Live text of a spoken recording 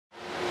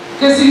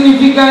¿Qué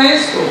significa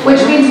esto?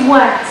 Which means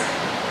what?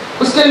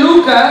 Pues que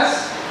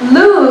Lucas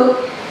Luke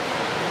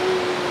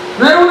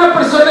no era una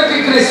persona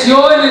que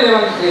creció en el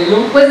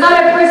Evangelio, was not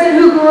a person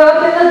who grew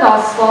up in the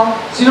gospel,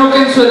 sino que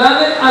en su edad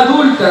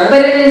adulta,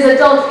 but in his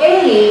adult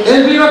age,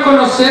 él vino a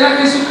conocer a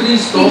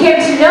Jesucristo. he came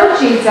to know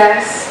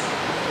Jesus.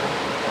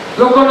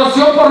 Lo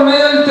conoció por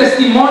medio del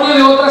testimonio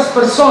de otras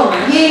personas.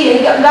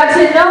 He got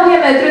to know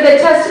him through the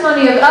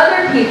testimony of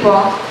other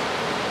people.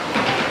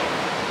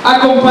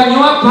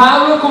 Acompañó a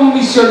Pablo como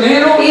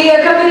misionero. He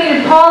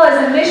accompanied Paul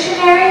as a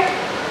missionary.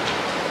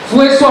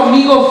 Fue su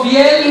amigo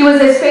fiel. He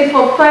was his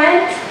faithful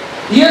friend.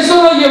 Y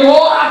eso lo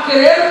llevó a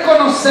querer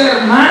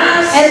conocer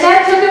más. And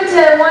that took him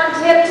to want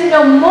him to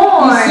know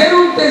more. Y ser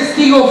un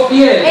testigo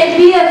fiel. And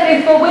be a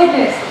faithful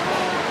witness.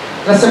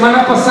 La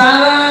semana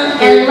pasada,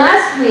 And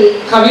last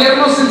week, Javier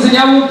nos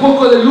enseñaba un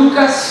poco de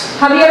Lucas.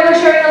 Javier was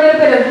sharing a little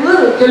bit of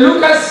Luke. Que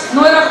Lucas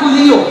no era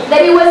judío.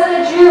 That he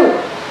wasn't a Jew.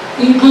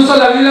 Incluso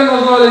la Biblia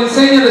nos lo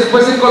enseña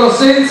después en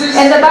Colosenses.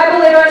 And the Bible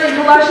later on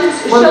in Colossians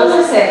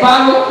shows us it.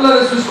 Pablo habla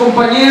de sus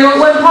compañeros.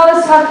 When Paul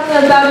is talking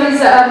about his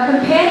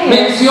companions,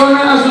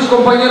 menciona a sus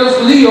compañeros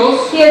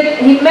judíos.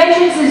 he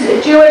mentions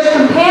his Jewish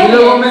Y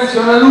luego companions.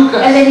 menciona a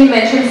Lucas. And then he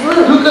mentions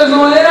Luke. Lucas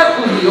no era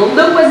judío.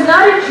 Luke was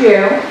not a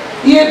Jew.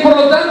 Y por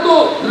lo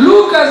tanto,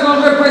 Lucas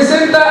nos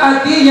representa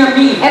a ti y a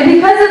mí. And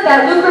because of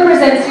that, Luke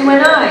represents you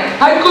and I.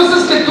 Hay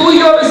cosas que tú y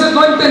yo a veces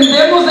no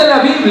entendemos de la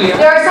Biblia.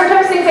 There are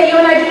sometimes things that you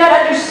and I do not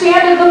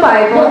understand in the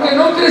Bible. Porque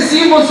no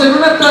crecimos en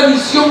una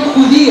tradición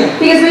judía.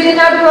 Because we did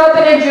not grow up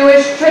in a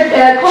Jewish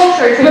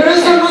culture, Pero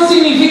eso tradition. no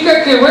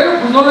significa que, bueno,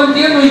 pues no lo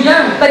entiendo y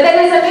ya. But that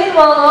doesn't mean,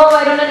 well, oh,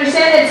 I don't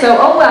understand it, so,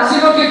 oh well.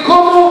 Sino que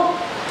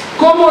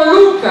como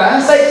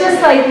Lucas, But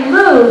just like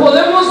Luke,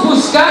 podemos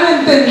buscar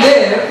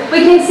entender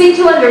we can seek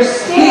to y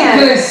understand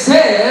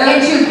crecer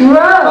and to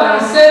grow para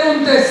ser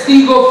un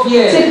testigo to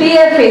fiel. be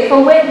a faithful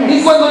Y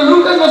witness. cuando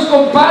Lucas nos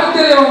comparte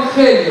el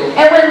Evangelio,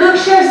 And when Luke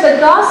shares the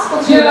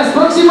gospel si en to las us,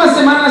 próximas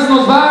semanas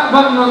nos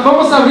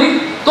vamos a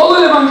abrir todo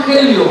el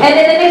Evangelio and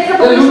in the next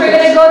couple de weeks we're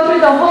going to go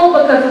through the whole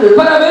book of Luke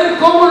para ver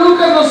cómo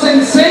Lucas nos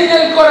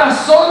enseña el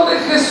corazón de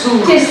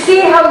Jesús, to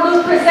see how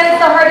Luke presents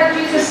the heart of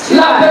Jesus to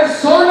la us,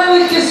 persona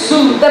de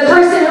Jesús, the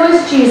person who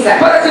is Jesus,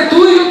 para que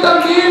tú y yo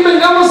también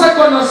vengamos a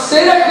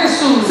conocer a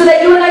Jesús so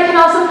that you and I can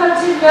also come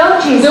to know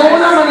de Jesus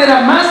una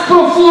manera más in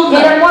profunda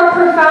a more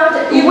profound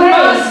y way,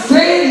 más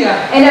seria,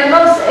 in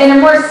a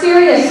more y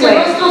serious que way,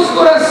 nuestros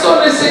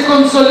corazones se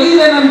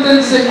consoliden ante el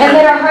and Señor.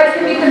 that our hearts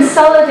can be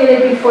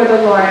consolidated before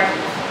the Lord.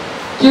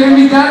 Quiero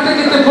invitarte a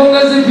que te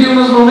pongas de pie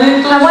unos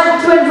momentos. I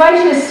want to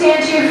invite you to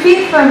stand to your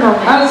feet for a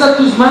moment Alza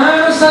tus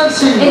manos al and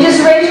Señor.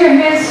 just raise your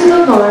hands to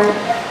the Lord.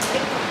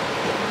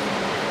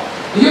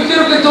 Y yo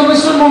quiero que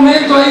tomes un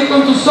momento ahí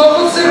con tus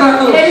ojos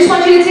cerrados And I just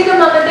want you to take a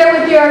moment there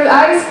with your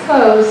eyes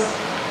closed,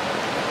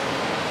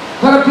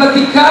 para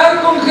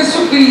platicar con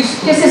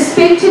Jesucristo, just to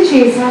speak to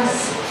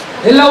Jesus,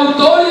 el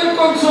autor y el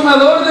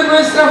consumador de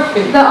nuestra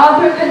fe. the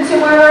author and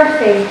consumer of our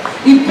faith,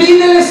 Y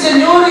pídele,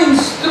 Señor,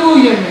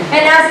 instrúyeme,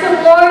 and ask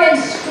the Lord,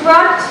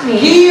 instruct me,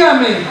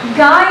 guíame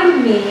guide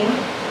me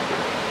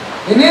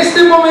en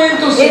este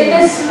momento, in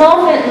Señor. this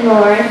moment,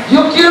 Lord.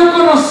 Yo quiero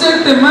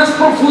conocerte más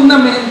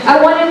profundamente.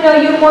 I want to know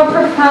you more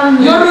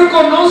profoundly. Yo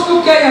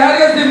reconozco que hay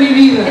áreas de mi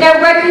vida And I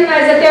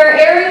recognize that there are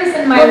areas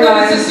in my donde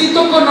life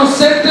necesito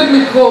conocerte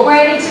mejor. where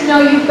I need to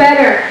know you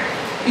better.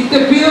 Y te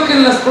pido que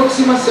en las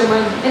próximas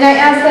semanas And I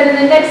ask that in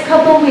the next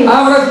couple weeks,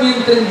 abras mi you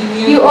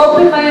entendimiento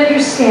open my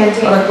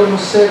understanding para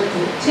conocerte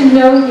to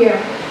know you.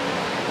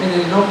 en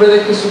el nombre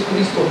de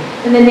Jesucristo.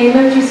 In the name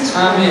of Jesus Christ.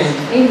 Amén.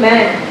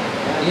 Amen.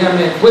 Y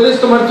amén.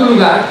 Puedes tomar tu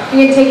lugar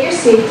You can take your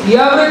seat y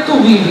abre tu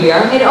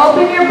Biblia and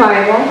open your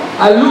Bible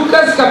a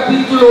Lucas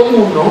capítulo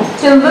 1.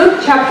 to Luke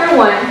chapter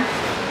 1.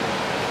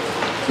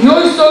 Y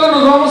hoy solo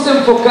nos vamos a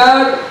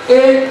enfocar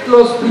en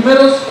los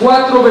primeros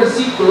 4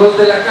 versículos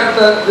de la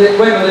carta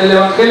del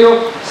Evangelio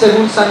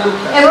según San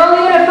Lucas. And we're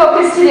only going to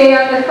focus today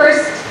on the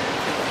first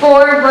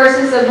 4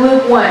 verses of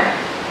Luke 1.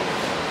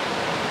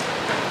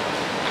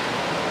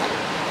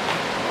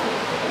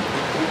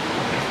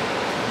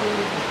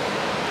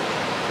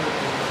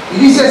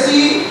 Y dice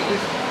así,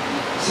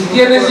 si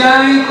tienes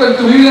ya ahí con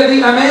tu Biblia,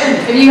 di amén.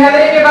 If you have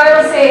it in your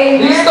Bible, say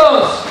amen.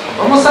 ¿Listos?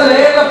 Vamos a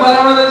leer la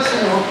palabra del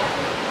Señor.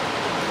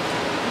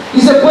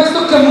 Dice,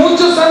 puesto que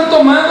muchos han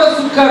tomado a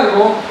su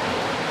cargo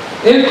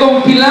el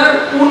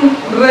compilar un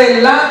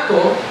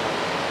relato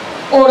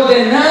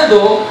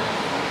ordenado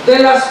de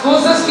las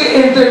cosas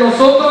que entre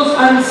nosotros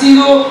han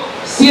sido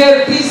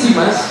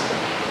ciertísimas,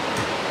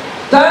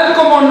 tal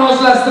como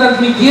nos las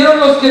transmitieron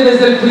los que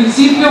desde el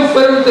principio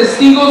fueron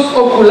testigos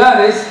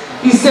oculares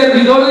y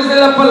servidores de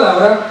la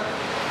palabra,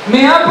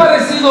 me ha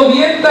parecido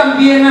bien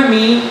también a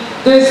mí,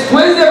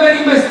 después de haber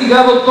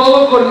investigado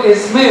todo con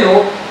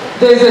esmero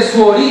desde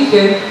su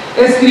origen,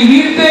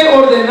 escribirte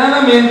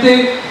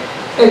ordenadamente,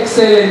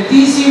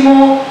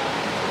 excelentísimo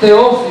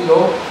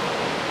Teófilo,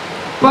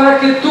 para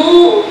que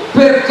tú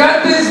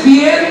percates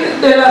bien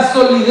de la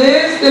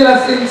solidez de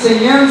las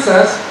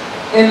enseñanzas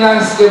en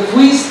las que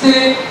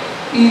fuiste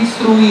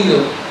instruido.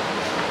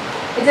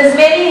 It says,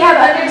 many have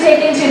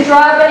undertaken to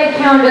draw up an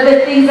account of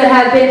the things that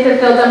have been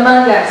fulfilled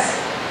among us,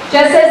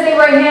 just as they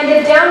were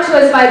handed down to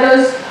us by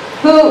those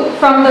who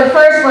from the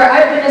first were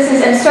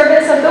eyewitnesses and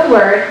servants of the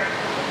word.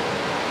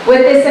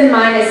 With this in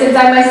mind, and since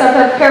I myself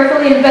have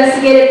carefully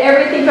investigated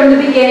everything from the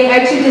beginning,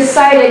 I too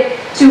decided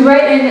to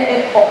write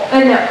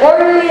an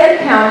orderly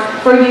account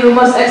for you,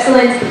 most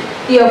excellent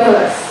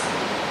Theophilus,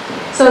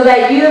 so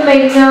that you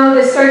may know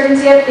the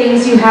certainty of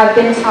things you have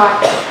been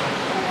taught.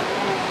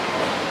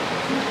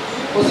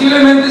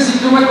 Posiblemente si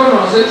tú me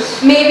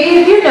conoces, Maybe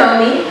if you know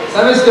me,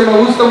 sabes que me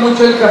gusta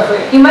mucho el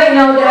café, you might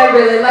know that I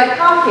really like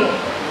coffee,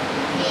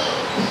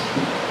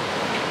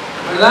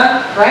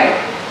 ¿verdad? right?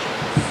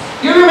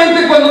 Y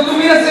obviamente cuando tú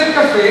miras el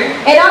café,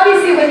 And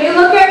obviously when you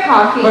look at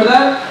coffee,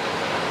 ¿verdad?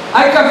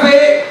 Hay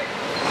café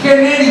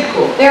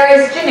genérico, there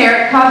is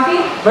generic coffee,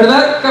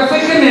 ¿verdad? Café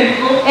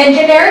genérico and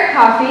generic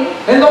coffee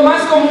es lo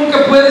más común que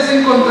puedes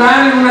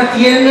encontrar en una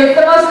tienda. is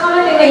the most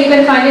common thing that you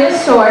can find in a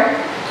store.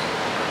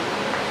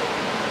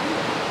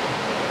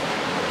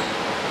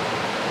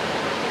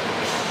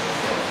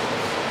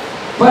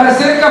 Para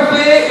hacer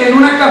café en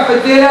una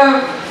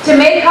cafetera To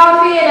make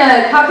coffee in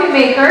a coffee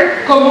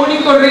maker, común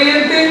y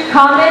corriente,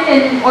 common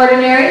and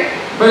ordinary,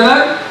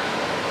 ¿verdad?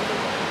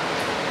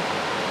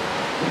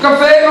 Un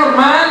café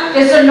normal,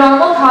 just a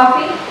normal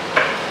coffee,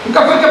 un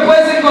café que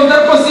puedes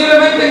encontrar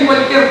posiblemente en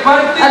cualquier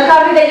parte, a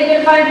coffee that you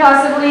can find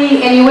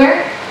possibly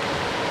anywhere.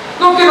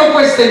 no que no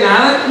cueste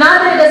nada,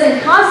 Not that it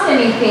doesn't cost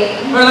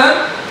anything,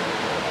 ¿verdad?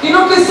 Y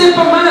no que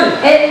sepa mal,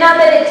 and not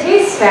that it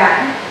tastes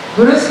bad,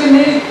 pero es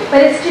genérico.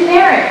 but it's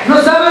generic.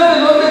 No sabes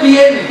de dónde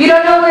viene. You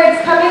don't know where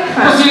it's coming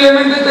from.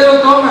 Posiblemente te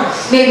lo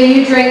tomas, Maybe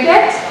you drink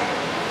it,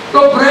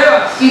 lo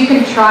pruebas, you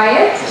can try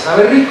it,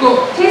 sabe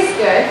rico, tastes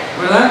good,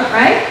 ¿verdad?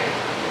 right?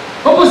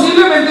 O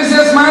posiblemente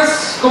seas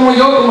más como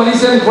yo, como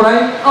dicen por ahí,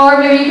 Or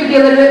maybe you could be a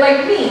little bit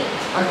like me,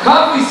 a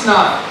coffee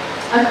snob,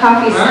 a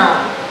coffee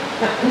 ¿verdad?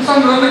 snob. Un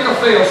sangrón de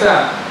café, o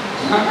sea.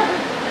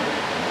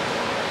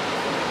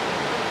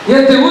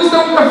 Ya te gusta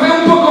un café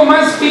un poco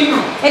más fino.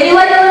 And you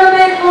like a little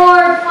bit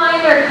more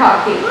finer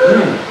coffee.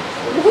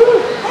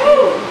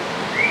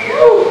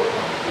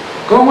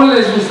 ¿Cómo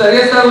les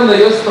gustaría estar donde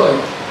yo estoy?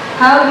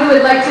 How you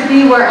would like to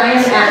be where I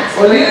am at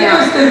right Oliendo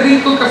now. este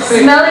rico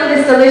café. Smelling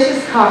this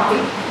delicious coffee.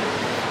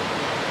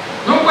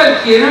 No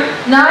cualquiera,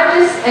 Not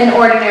just an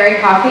ordinary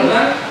coffee.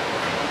 ¿verdad?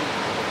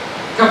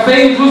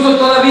 Café incluso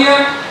todavía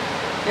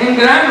en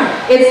grano,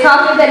 It's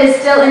coffee that is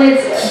still in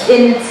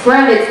its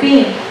ground, its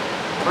bean.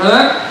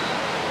 ¿verdad?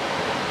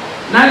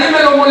 Nadie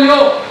me lo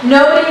molió.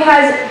 Nobody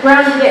has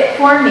grounded it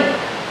for me.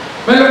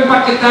 Me lo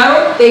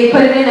empaquetaron, They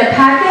put it in a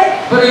packet,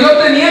 pero yo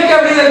tenía que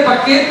abrir el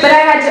paquete, but I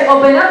had to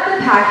open up the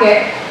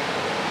packet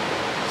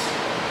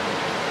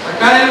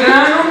sacar el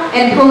grano,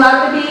 and pull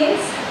out the beans.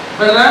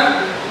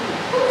 ¿verdad?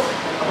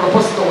 A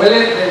propósito, huele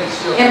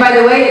delicioso. And by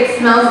the way, it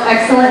smells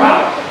excellent.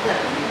 Wow.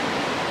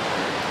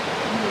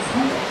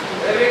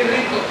 Huele bien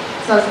rico.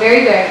 Smells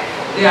very good.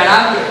 De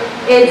Arabia,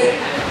 It's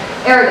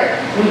Arabic,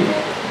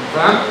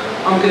 ¿verdad?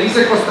 Aunque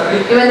dice Costa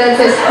Rica. even though it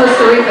says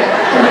Costa Rica.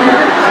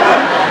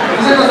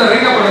 Dice Costa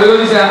Rica, pero luego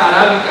dice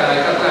arábica,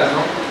 de acá atrás,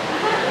 ¿no?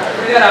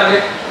 Es de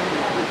Arabia.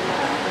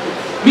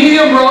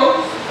 Medium roast.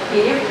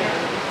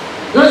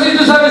 No sé si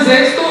tú sabes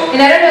esto,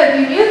 And I don't know if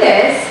you knew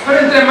this, pero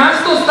entre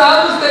más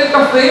tostado está el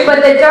café,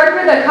 but the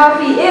darker the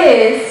coffee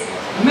is,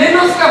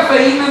 menos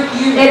cafeína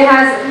tiene. it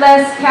has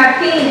less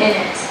caffeine in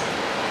it.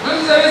 ¿No sé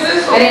si sabes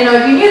eso? I didn't know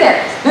if you knew that.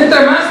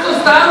 Entre más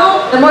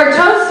tostado, The more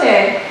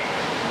toasted,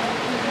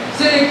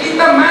 se le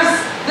quita más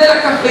de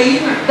la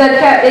cafeína.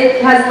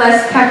 it has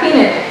less caffeine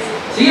in it.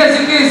 Sí,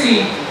 así que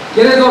si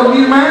quieres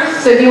dormir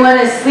más, So if you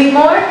want to sleep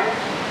more,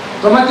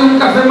 tómate un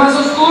café más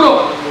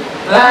oscuro,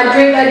 ¿verdad?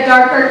 drink a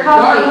darker Dark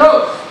coffee,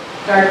 roast,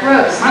 dark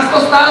roast, más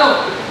tostado.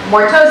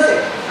 more toasted.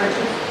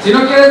 Si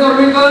no quieres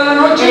dormir toda la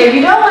And noche, if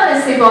you don't want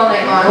to sleep all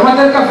night long,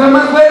 tómate el café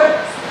más güero.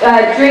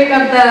 drink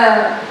of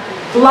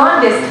the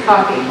blondest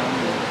coffee.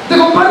 Te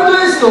comparto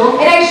esto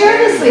And I share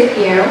this with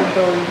you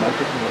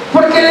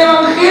porque el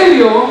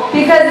evangelio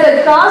because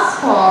the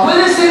gospel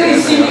puede ser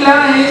similar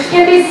a esto.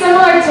 can be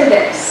similar to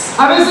this.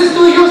 A veces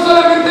tú y yo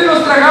solamente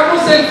nos tragamos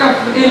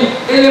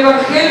el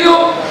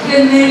evangelio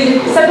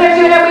genérico. Sometimes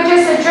you and I, we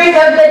just drink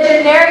of the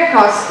generic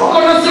gospel.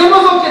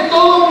 Conocemos lo que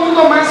todo el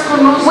mundo más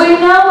conoce. We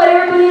know what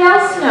everybody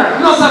else knows.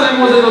 No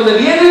sabemos de dónde We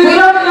viene.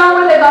 don't know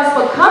where the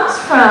gospel comes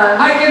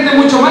from. Hay gente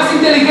mucho más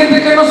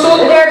inteligente que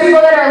nosotros, There are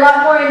people that are a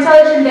lot more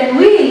intelligent than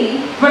we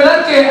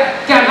 ¿verdad? Que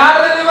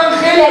agarra el that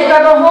evangelio,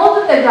 grab a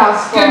hold of the que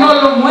gospel, no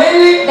lo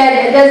muele, that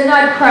it does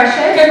not crush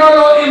it, que no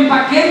lo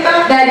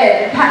empaqueta that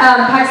it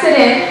packs it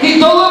in, y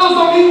todos los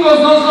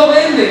domingos nos lo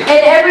vende. and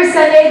every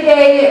Sunday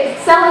they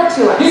sell it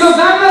to Y nos us.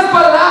 dan las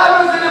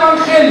palabras del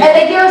evangelio. And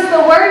they give us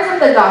the words of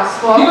the Y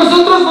gospel,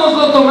 nosotros nos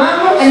lo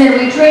tomamos and then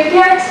we drink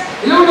it,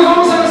 y luego nos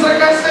vamos a nuestra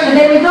casa and y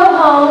then we go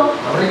home,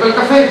 está rico el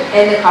café,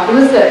 and the coffee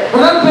was good.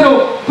 ¿verdad?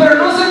 Pero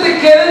no se te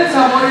queda el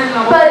sabor en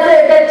la boca But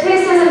the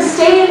taste doesn't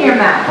stay in your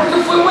mouth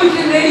porque fue muy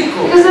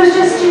genérico. because it was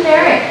just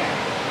generic.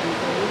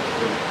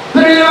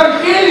 Pero Pero el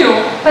evangelio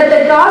But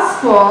the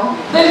gospel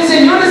del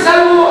Señor es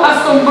algo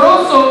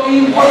asombroso e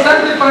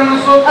importante para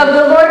nosotros. of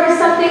the Lord is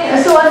something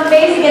so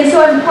amazing and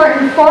so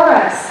important for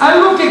us.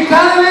 Algo que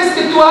cada vez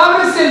que tú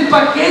abres el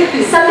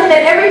paquete, Something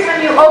that every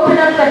time you open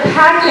up the te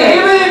package,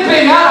 debe de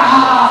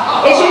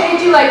pegar. it should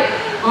make you like,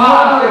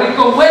 ¡Ah, qué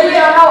rico huele!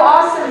 how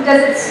awesome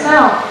does it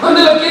smell?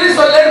 Donde lo quieres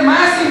oler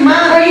más y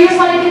más. Where you just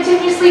want to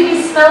continuously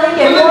be smelling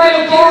it Donde more te lo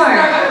and quieres more.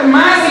 tragar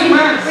más y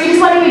más. Where you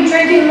just want to be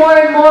drinking more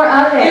and more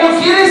of Y it. lo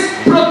quieres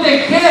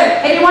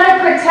proteger And you want to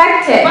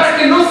protect it para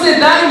que no se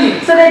dañe,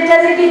 so that it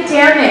doesn't get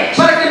damaged.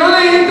 para que no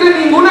le entre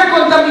ninguna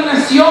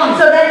contaminación,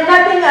 So that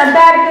nothing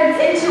bad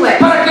gets into it.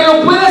 para que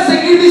lo puedas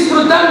seguir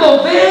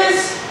disfrutando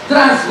vez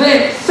tras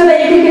vez. So that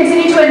you can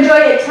continue to enjoy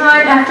it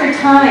time after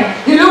time.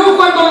 Y luego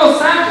cuando lo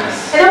sacas,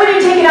 And then when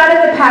you take it out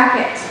of the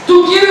packet,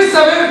 tú quieres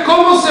saber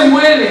cómo se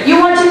muele, you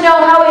want to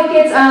know how it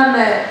gets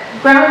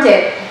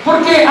grounded.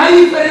 porque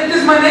hay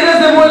diferentes maneras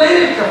de moler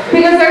el café,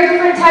 Because there are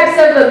different types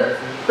of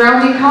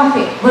grounding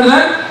coffee.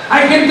 ¿verdad?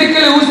 Hay gente que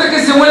le gusta que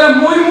se muela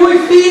muy, muy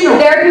fino.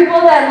 There are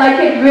people that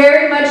like it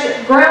very much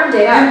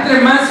grounded up.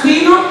 Entre más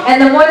fino, And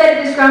the more that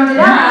it is grounded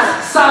más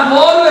up,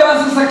 sabor le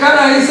vas a sacar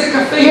a ese you're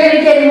café. going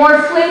to get more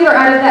flavor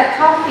out of that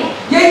coffee.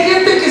 Y hay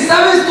gente que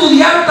sabe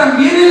estudiar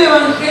también el And in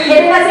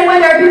Evangelio. that same way,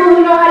 there are people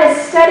who know how to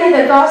study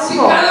the Si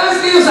gospel. cada vez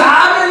que ellos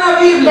abren la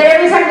Biblia, That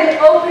every time they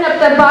open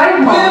up the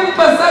Bible, pueden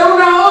pasar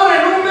una hora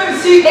en un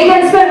they versículo,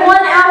 can spend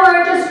 1 hour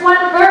in just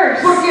one verse.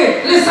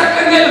 porque le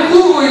sacan el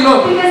jugo y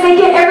Because they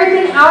get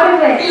everything out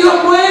of it.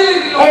 lo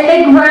muelen And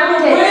they ground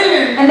lo it.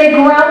 muelen And they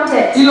ground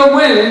it. y lo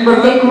muelen, And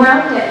 ¿verdad? they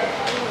ground it.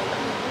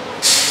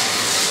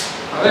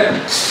 A ver,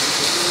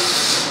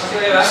 así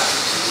le va.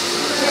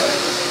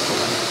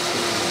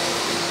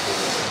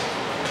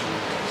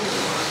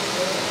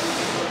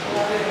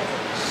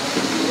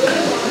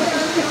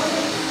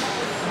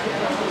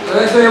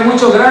 Todavía estoy en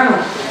mucho grano.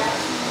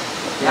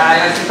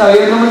 Ya se está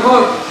viendo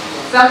mejor.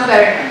 Sounds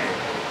better.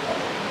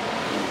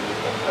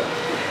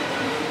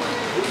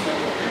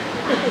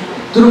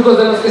 Trucos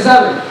de los que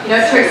saben. You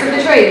know, tricks of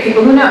the trade,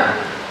 people who know.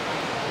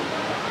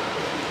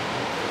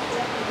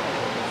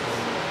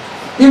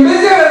 Y en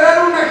vez de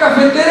agarrar una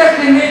cafetera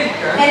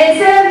genérica, And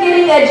instead of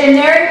getting a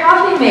generic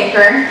coffee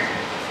maker,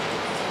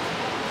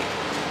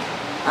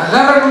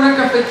 agarran una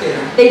cafetera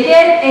they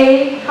get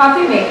a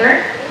coffee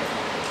maker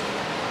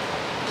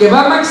que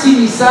va a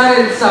maximizar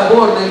el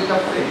sabor del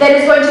café that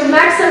is going to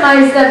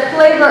maximize the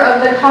flavor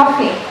of the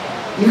coffee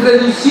y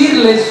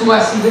reducirle su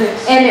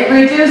acidez. and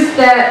reduce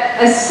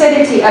the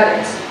acidity of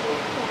it.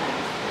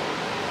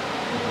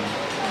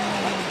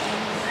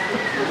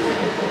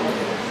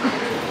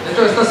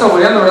 Esto lo está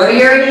saboreando, ¿verdad? Are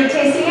you already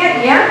tasting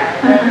it? Yeah?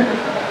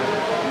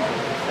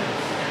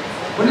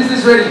 When is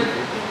this ready?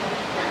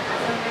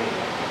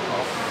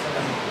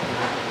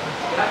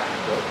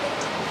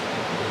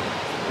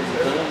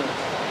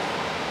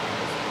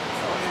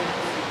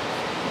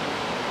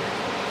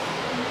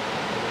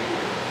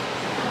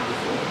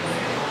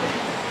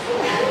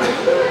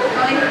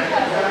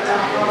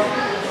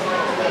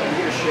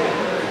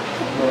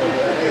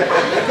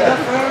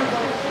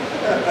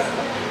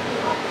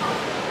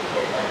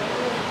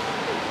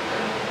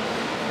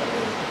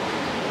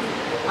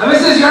 A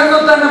veces yo ando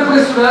tan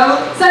apresurado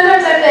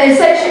Sometimes I'm in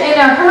such in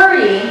a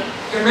hurry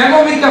que me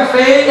hago mi that I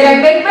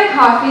café, make my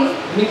coffee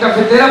mi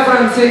cafetera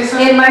francesa.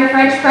 in my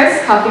French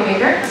press coffee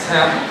maker. O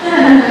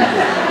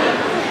sea,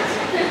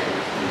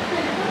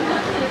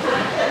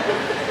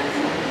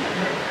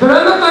 pero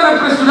ando tan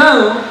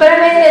apresurado But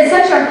I'm in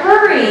such a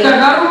hurry que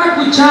agarro una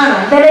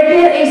cuchara that I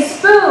get a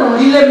spoon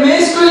y le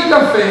mezclo el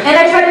café and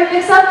I try to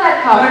mix up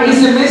that para que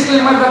coffee se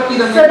mezcle más so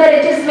rápidamente. that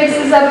it just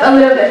mixes up a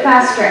little bit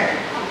faster.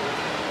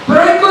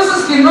 Pero hay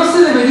cosas que no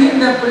se deberían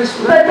de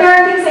apresurar But there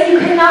are things that you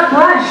cannot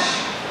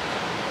rush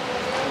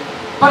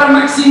para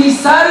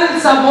maximizar el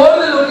sabor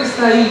de lo que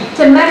está ahí.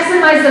 to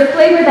maximize the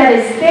flavor that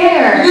is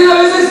there. Entonces a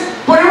veces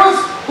ponemos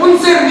un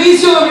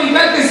servicio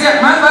dominical que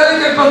sea más vale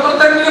que el pastor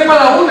termine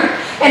para la 1.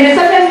 And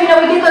sometimes, you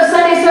know, we get those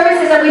Sunday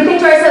services and we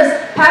think to ourselves,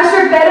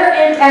 Pastor, better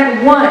end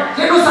at 1.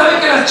 ¿Qué no sabe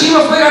que las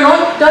Chivas juegan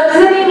hoy?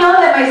 Doesn't he know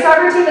that my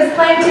soccer team is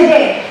playing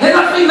today? Es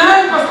la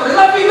final, pastor, es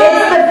la It's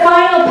final. the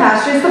final,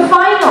 Pastor. It's the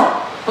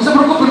final. No se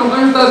preocupe, nos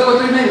vemos hasta las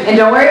 4:30. And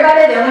don't worry about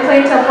it. They only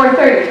play until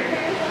 4:30.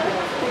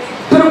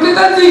 Pero ¿qué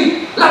tal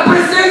si la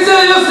presencia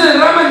de Dios se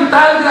derrama en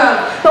tal grado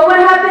But what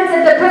happens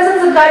is the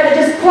presence of God that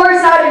just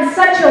pours out in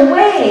such a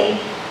way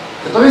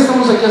que todavía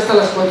estamos aquí hasta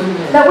las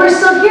 4:30? that we're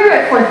still here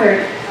at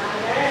 4:30.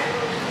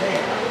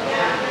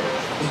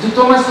 Y tú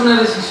tomas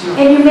una decisión.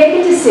 And you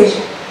make a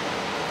decision.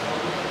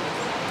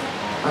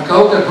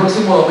 Acabo que el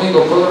próximo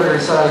domingo puedo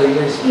regresar a la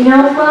iglesia. You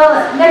know,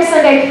 well, next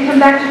Sunday I can come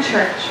back to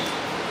church.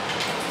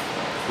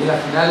 Y la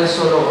final es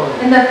solo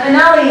hoy. And the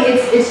finale,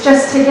 it's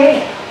just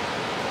today.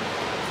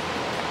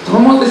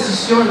 Tomamos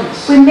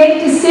decisiones We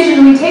make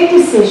decisions, we take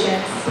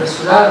decisions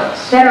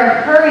apresuradas that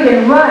are hurried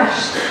and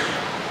rushed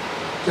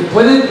que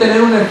pueden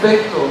tener un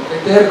efecto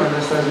eterno en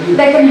nuestras vidas.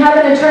 that can have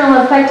an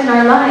eternal effect in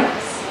our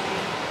lives.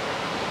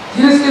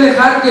 Tienes que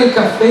dejar que el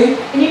café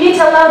And you need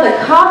to allow the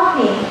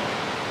coffee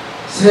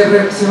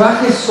se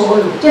baje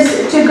solo,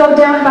 just to go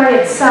down by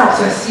itself,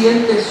 se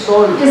asiente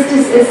solo just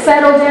to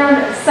settle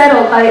down,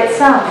 settle by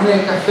itself en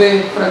el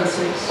café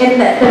francés. in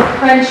the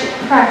French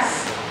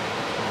press.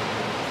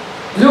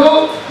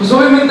 Luego, pues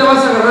obviamente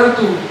vas a agarrar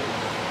tu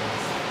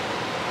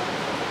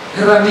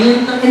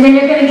herramienta, And then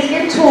you're going to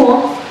get your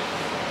tool,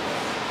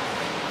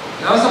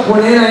 la vas a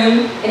poner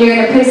ahí. and you're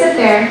going to place it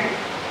there.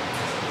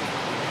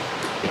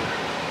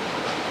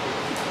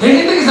 Y hay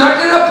gente que se va a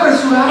querer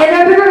apresurar And there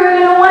are people who are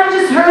going to want to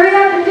just hurry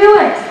up and do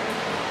it,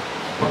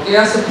 porque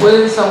ya se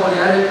pueden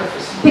saborear el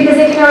cafecito. because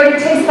they can already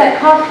taste that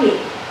coffee.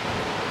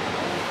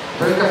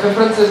 Pero el café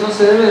francés no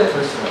se debe de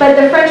apresurar, But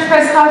the French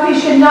press coffee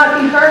should not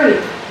be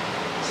hurried.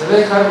 se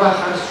debe dejar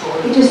bajar solo.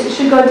 It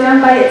should go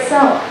down by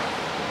itself.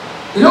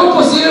 Y luego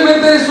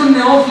posiblemente eres un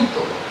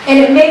neófito,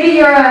 And maybe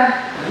you're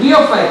a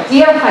neophyte,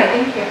 neophyte,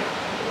 thank you.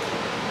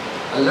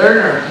 a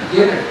learner,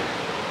 beginner.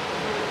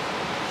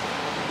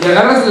 Y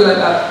agarras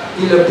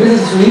y lo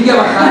empiezas a subir y a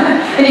bajar.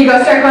 And you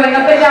go start going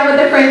up and down with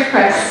the French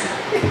press.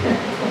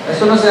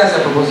 Eso no se hace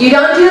a propósito. You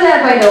don't do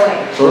that, by the way.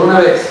 Solo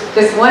una vez.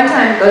 Just one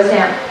time it goes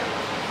down.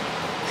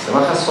 Se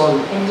baja solo.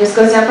 And it just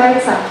goes down by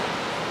itself.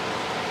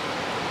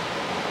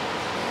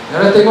 Y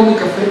ahora tengo mi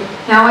café.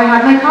 Now I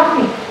have my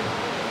coffee.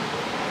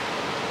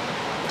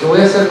 ¿Qué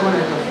voy a hacer con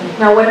el café?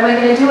 Now what am I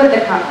going to do with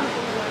the coffee?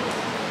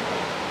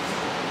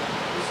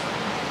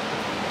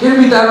 Quiero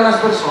invitar a unas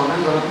personas,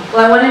 ¿verdad?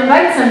 Well, I want to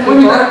invite some Voy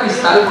a people. invitar a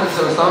Cristal porque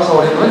se lo estaba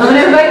saboreando. I'm going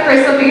to invite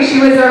Crystal because she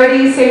was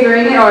already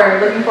savoring it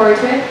or looking forward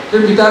to it.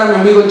 Quiero invitar a mi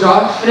amigo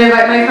Josh. I'm going to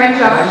invite my friend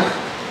Josh.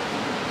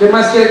 ¿Quién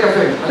más quiere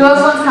café? Who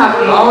else wants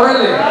coffee? Ah,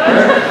 órale.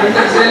 Vente,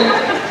 Axel.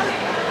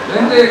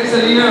 Vente,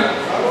 Axelina.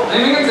 Ahí,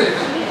 vénganse.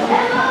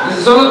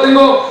 Solo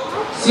tengo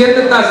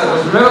 7 tazas, los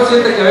primeros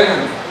 7 que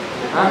vengan.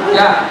 Ah,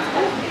 ya.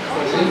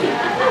 Sí.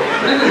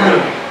 Vente, Axel.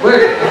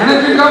 Wait, can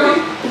I drink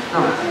coffee?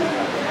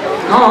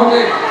 No. No,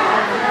 okay.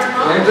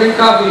 Can I drink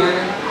coffee?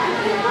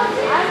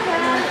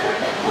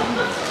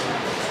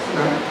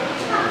 No.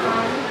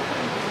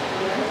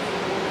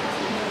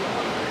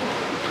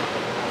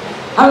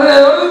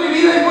 Alrededor de mi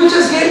vida hay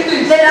muchas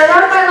gentes. Then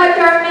around my life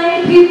there are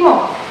many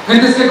people.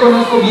 Gentes que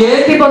conozco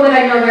bien, People that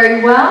I know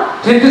very well.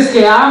 gentes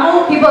que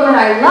amo, People that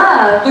I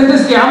love.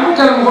 gentes que amo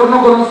que a lo mejor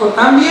no conozco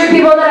tan bien,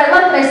 People that I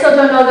love but I still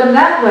don't know them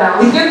that well.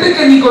 y gente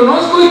que ni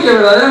conozco y que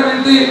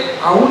verdaderamente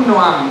aún no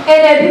amo.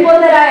 And people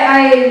that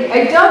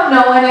I don't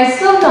know and I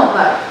still don't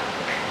love.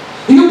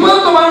 Y yo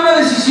puedo tomar una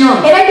decisión.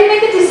 And I can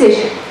make a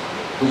decision.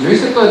 Pues yo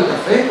hice todo el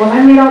café, Well,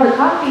 I made all the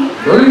coffee.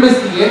 yo lo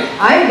investigué,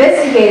 I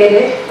investigated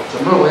it.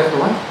 yo no lo voy a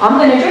tomar, I'm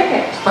going to drink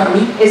it. es para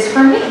mí. It's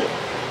for me.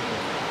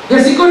 Y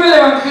así con el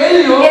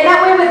evangelio, In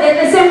that way, in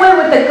the same way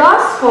with the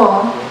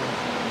gospel,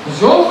 pues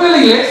yo fui a la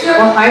iglesia,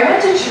 well, I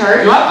went to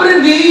church. yo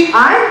aprendí,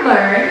 I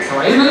learned. se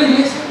vayan a la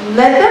iglesia,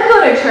 Let them go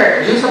to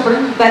church. ellos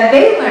aprenden. That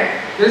they learn.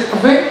 ¿Quieres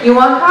café? You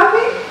want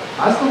coffee?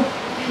 Hazlo,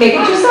 Make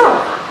it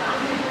yourself.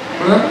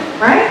 ¿verdad?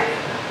 Right?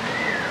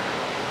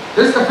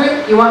 ¿Quieres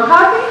café? You want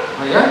coffee?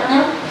 Allá,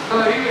 mira, está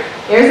la Biblia.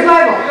 Here's the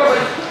Bible.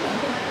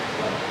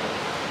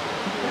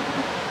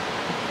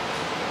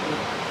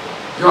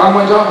 Yo amo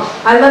a Josh,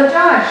 I love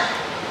Josh.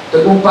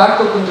 tengo un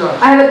pacto con Josh,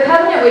 I have a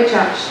covenant with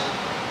Josh.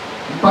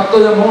 un pacto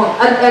de amor,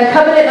 A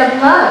covenant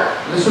of love.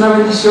 es una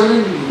bendición en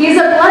mi vida. He's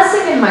a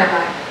blessing in my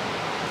life.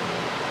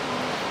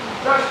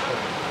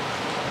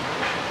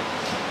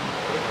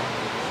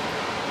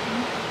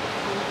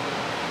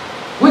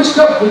 Which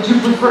cup would you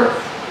prefer?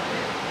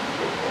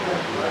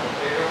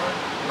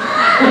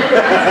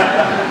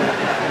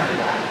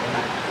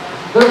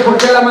 Pero ¿por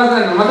qué la más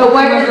grande? ¿Más But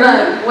why más the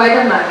grande? mug? Why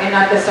the mug and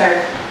not the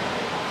serve?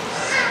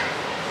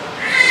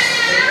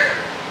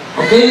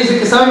 Ok, dice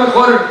que sabe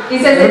mejor He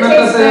says en it una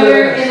tastes taza de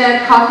better veras. in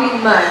a coffee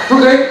mug.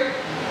 Ok.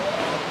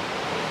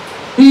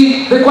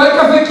 ¿Y de cuál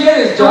café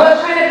quieres, So Josh?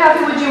 what kind of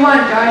coffee would you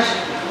want, Josh?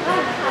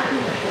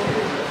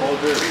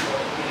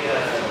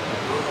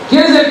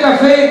 ¿Quieres el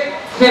café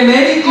Do you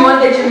genérico?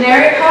 want the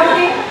generic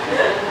coffee?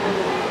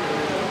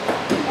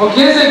 ¿O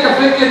quieres el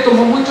café que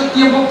tomó mucho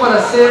tiempo para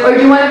hacer Or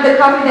do you want the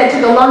coffee that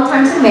took a long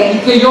time to y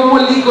make que yo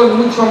molí con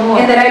mucho amor?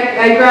 and that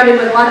I grounded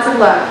with lots of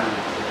love?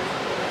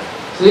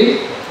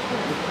 ¿Sí?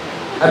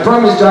 I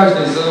promised Josh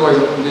this, otherwise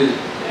I wouldn't do it.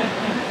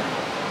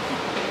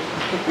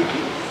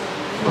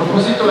 A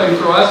propósito, en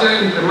Croacia,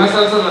 entre más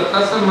alzas la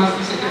taza, más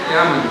dice que te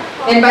aman.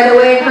 And by the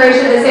way, in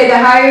Croatia they say the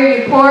higher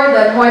you pour,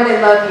 the more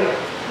they love you.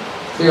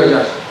 Digo,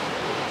 Josh.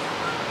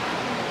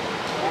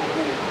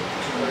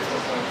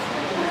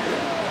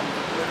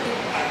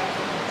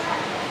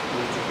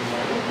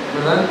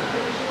 ¿Verdad?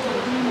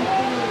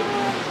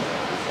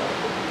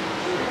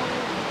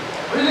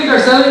 What do you think,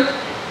 Arceli?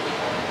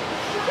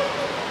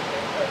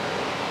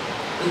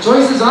 The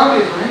choice is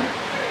obvious, right?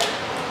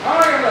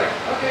 Oh, you're like,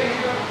 okay, here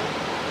you go.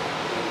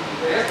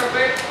 ¿Quieres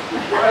café?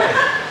 Vale.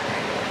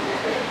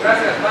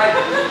 Gracias, bye.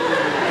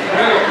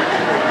 Luego.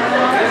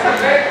 ¿Quieres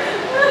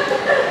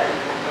café?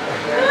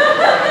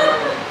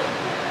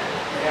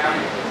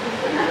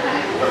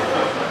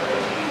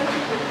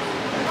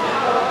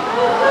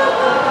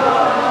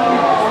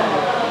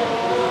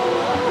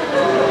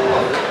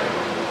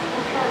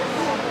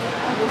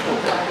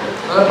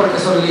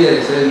 son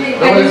líderes.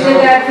 I just did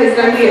that because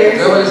they're leaders.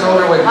 Luego les hago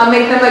revuelta. I'll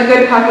make them a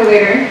good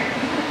calculator.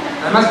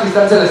 Además,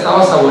 Cristal se la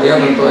estaba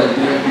saboreando todo el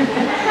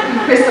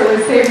día. Crystal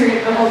was savoring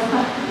it the whole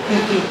time.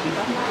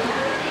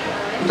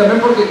 Y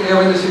también porque quería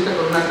bendecirte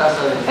con una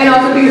taza de... And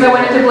also because I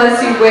wanted to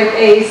bless you with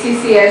a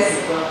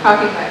CCS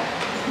coffee mug.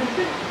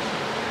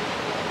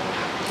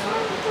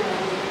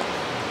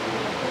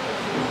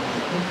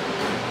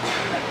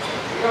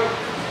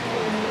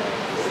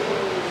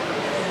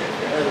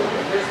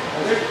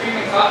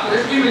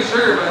 There's cream and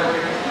sugar, by the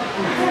way.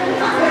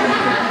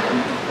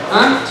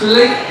 Huh? Too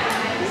late?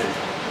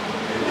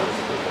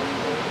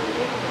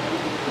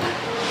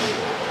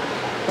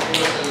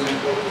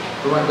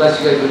 We want to bless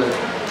you guys with a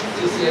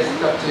CCS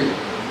cup too.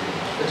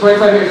 They're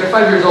 25 years, they're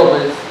 5 years old,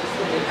 but it's...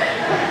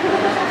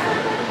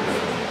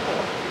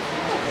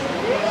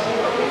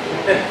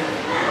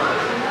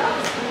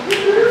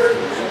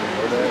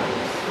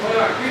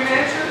 Cream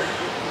and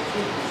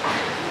sugar?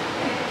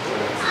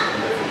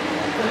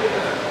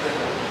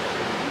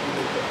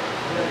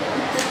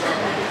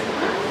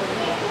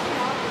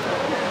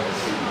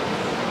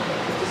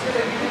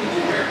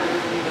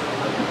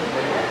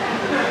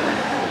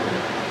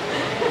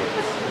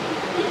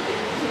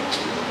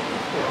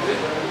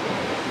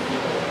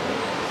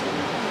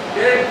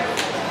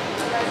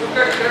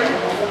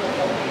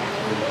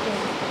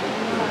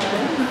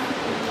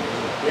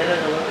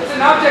 It's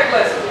an object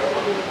lesson,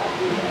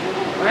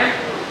 right?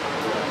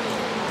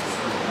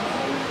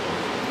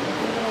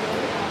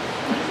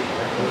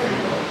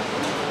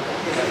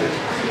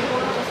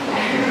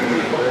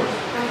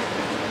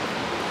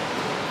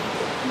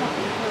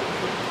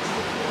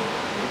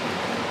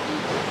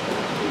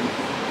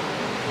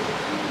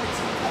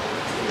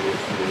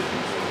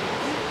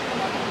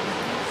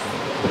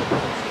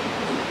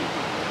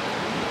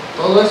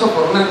 Todo eso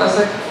por una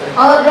taza de café.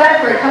 All of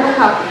that for a cup of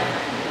coffee.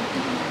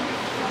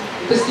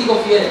 Un testigo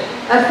fiel.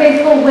 A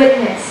faithful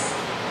witness.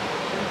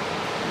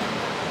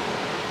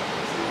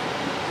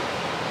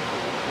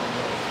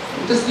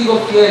 Un testigo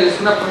fiel es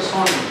una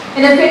persona.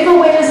 And a faithful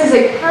witness is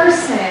a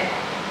person.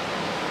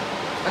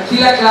 Aquí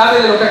la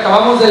clave de lo que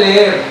acabamos de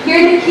leer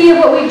Here's the key of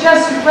what we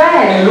just en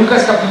read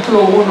Lucas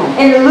capítulo 1.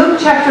 in Luke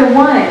chapter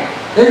 1.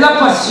 Es la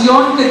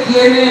pasión que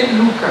tiene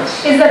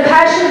Lucas. Is the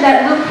passion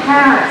that Luke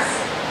has.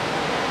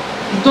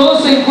 Y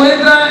todo se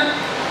encuentra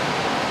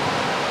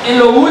en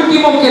lo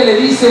último que le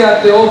dice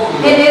a Teófilo.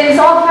 And it is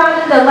all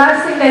found in the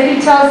last thing that he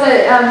tells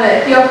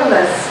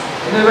Theophilus.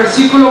 En el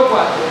versículo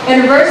 4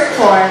 In verse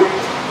 4,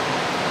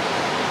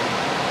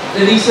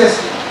 le dice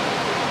así: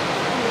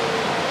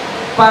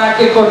 para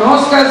que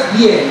conozcas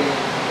bien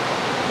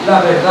la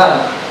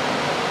verdad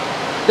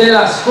de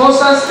las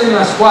cosas en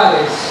las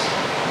cuales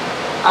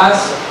has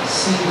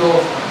sido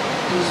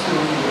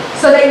instruido.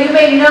 so that you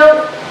may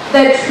know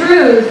the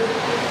truth,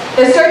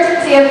 the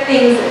certainty of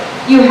things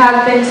you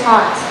have been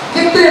taught.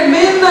 Qué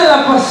tremenda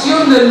la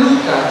pasión de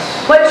Lucas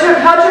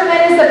How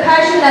tremendous the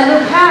passion that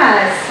Luke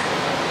has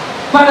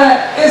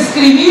para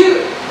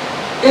escribir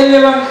el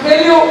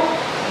evangelio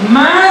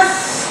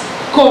más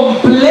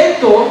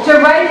completo, to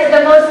write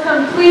the most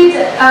complete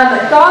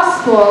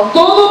gospel,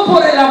 todo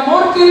por el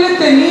amor que él le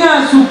tenía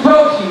a su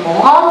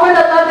prójimo, all for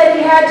the love that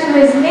he had to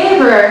his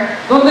neighbor,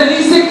 donde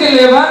dice que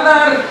le va a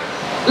dar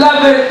la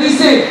verdad,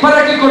 dice,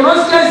 para que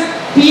conozcas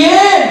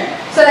bien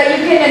so that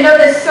you can know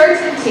the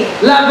certainty,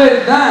 la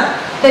verdad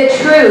the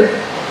truth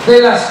de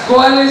las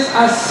cuales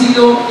has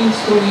sido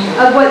instruido.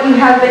 of what you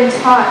have been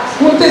taught.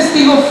 Un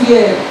testigo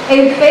fiel.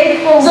 A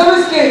faithful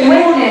 ¿Sabes que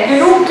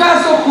en un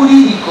caso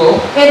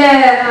jurídico, in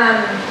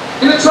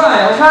en un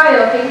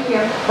trial, thank you.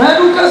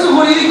 en un caso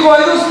jurídico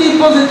hay dos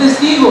tipos de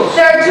testigos?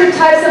 There are two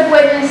types of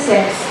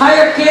witnesses. Hay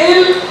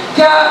aquel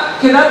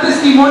que da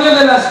testimonio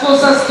de las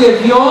cosas que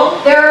vio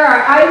There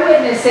are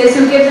eyewitnesses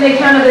who gives an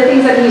account of the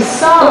things that he o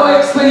saw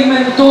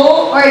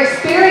experimentó, or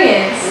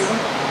experienced,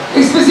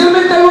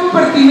 especialmente algo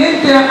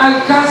pertinente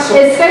al caso.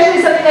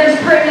 especially something that is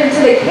pertinent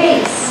to the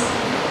case.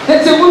 El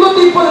segundo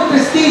tipo de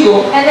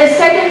testigo And the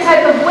second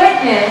type of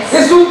witness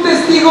es un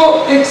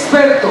testigo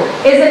experto.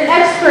 is an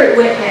expert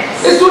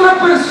witness. Es una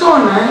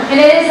persona And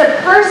it is a que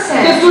es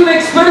person un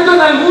experto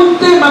en algún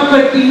tema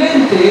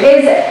pertinente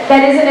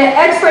that is an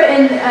expert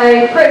in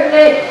a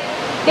pertinent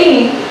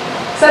theme,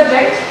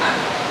 subject,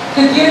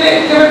 que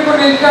tiene que ver con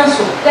el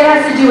caso. that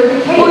has to do with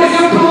the Por case.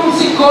 ejemplo, un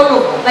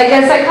psicólogo. Like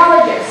a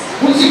psychologist.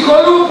 Un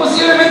psicólogo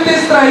posiblemente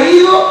es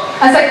traído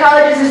A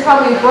psychologist is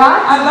probably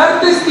brought a dar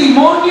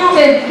testimonio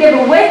to give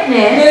a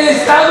witness del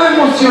estado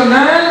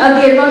emocional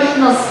of the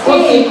emotional o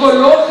state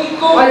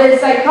psicológico or the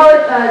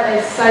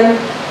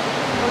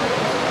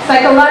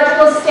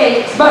psychological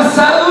state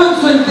basado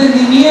en su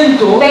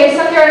entendimiento, based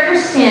on their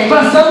understanding,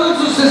 basado en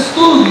sus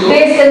estudios,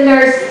 based on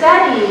their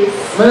studies,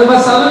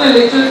 basado en el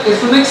hecho de que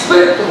es un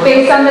experto.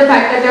 based on the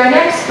fact that they're an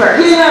expert.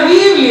 Y en la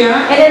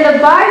Biblia And in the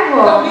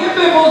Bible, también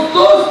vemos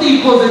dos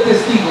tipos de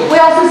testigos. we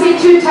also see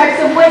two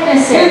types of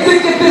witnesses.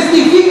 Gente que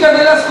testifica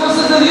de las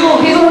cosas de Dios.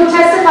 People who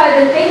testify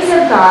the things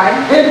of God.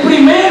 El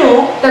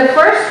primero The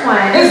first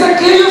one es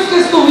aquellos que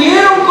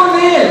estuvieron con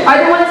Él.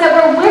 are the ones that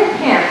were with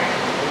him.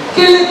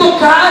 que le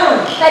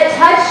tocaron, that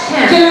touched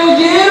que him, le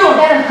oyeron,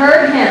 that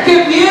heard him,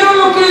 que vieron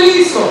lo que él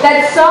hizo.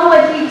 that saw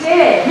what he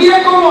did.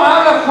 Mira cómo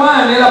habla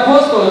Juan, el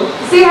apóstol,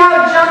 See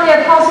how John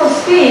the Apostle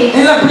speaks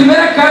en la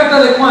primera carta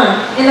de Juan,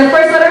 in the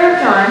first letter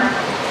of John,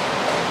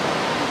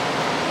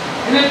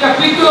 en el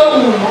capítulo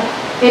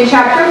 1, in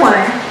chapter 1,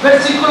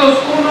 versículos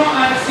 1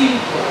 al 5.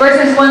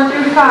 verses 1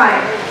 through 5.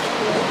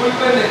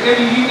 Disculpen, dejé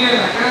mi Biblia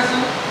en la casa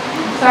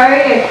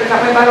Sorry, I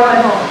forgot my Bible at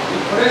home. y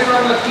por eso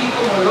ando aquí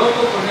como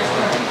loco con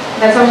esta,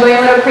 That's why I'm going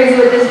a little crazy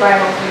with this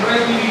Bible. que no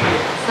es mi Biblia.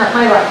 It's not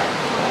my Bible.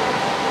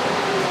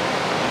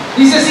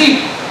 Dice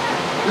así: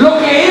 lo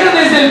que era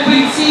desde el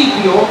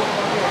principio,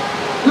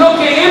 lo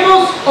que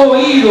hemos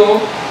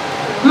oído,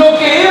 lo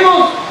que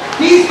hemos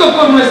visto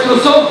con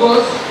nuestros ojos,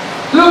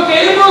 lo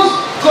que hemos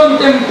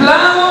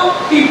contemplado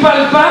y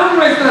palpado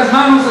nuestras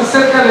manos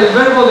acerca del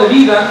verbo de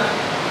vida,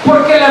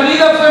 porque la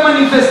vida fue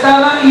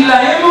manifestada y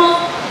la hemos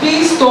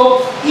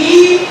visto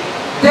y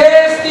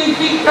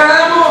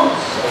testificamos.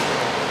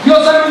 Y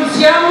os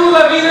anunciamos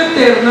la vida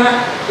eterna,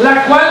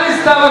 la cual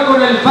estaba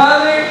con el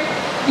Padre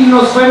y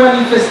nos fue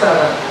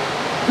manifestada.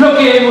 Lo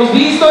que hemos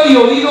visto y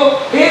oído,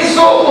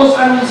 eso os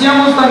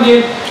anunciamos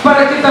también,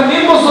 para que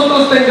también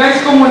vosotros tengáis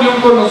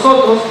comunión con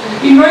nosotros.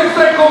 Y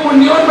nuestra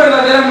comunión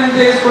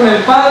verdaderamente es con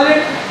el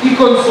Padre y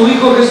con su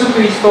Hijo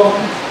Jesucristo.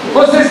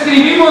 Os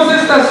escribimos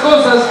estas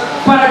cosas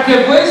para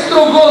que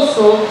vuestro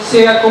gozo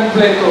sea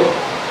completo.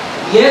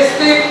 Y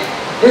este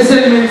es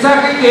el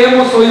mensaje que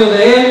hemos oído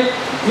de Él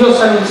y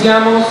os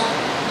anunciamos: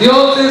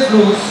 Dios es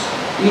luz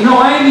y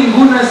no hay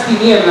ningunas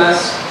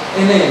tinieblas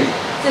en Él.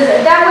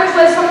 Says, that which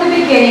was from the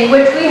beginning,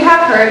 which we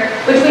have heard,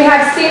 which we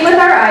have seen with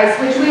our eyes,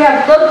 which we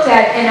have looked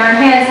at and our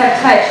hands have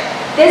touched.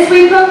 This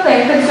we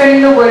proclaim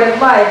concerning the word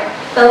of life.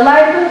 The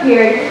life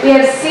appeared, we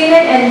have seen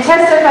it and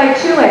testified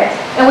to it,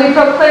 and we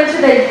proclaim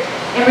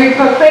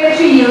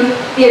to you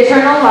the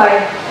eternal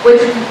life, which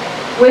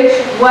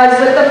was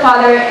with the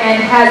Father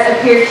and has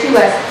appeared to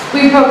us.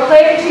 We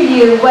proclaim to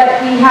you what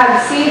we have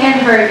seen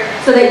and heard,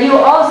 so that you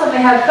also may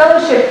have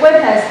fellowship with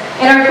us.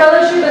 And our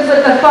fellowship is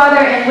with the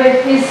Father and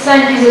with His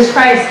Son, Jesus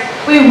Christ.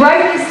 We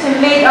write this to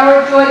make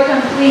our joy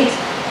complete.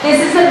 This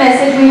is the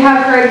message we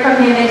have heard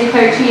from Him and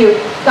declare to you.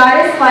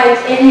 God is light,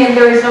 in Him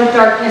there is no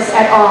darkness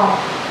at all.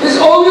 Es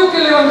obvio que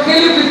el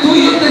evangelio que tú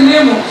y yo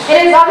tenemos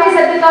It is obvious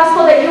that the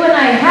gospel that you and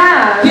I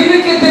have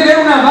tiene que tener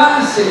una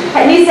base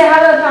needs to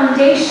have a en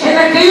foundation.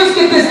 aquellos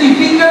que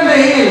testifican de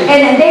Él,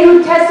 And they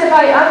who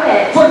testify of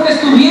it, porque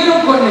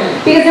estuvieron con Él,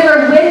 because they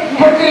were with Him,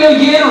 porque le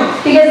oyeron,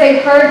 because they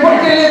heard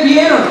porque Him, le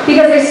vieron.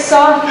 because they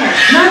saw Him.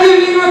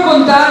 Nadie vino a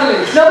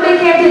contarles, Nobody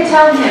came to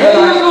tell Him.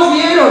 ellos lo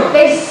vieron.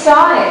 They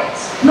saw it.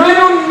 No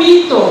era un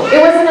mito,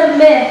 It wasn't a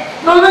myth.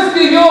 no lo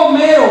escribió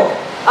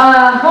Homero.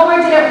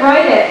 Homer didn't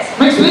write it.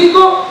 ¿Me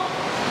explico?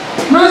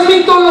 No es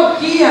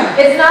mitología.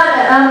 It's not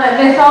a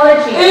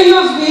mythology.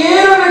 Ellos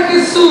vieron a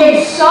Jesús,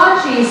 They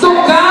saw Jesus.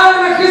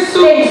 tocaron a They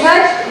Jesús,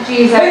 touched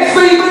Jesus.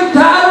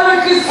 experimentaron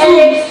a And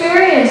they Jesús.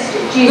 experienced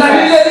Jesus. La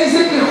Biblia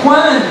dice que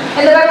Juan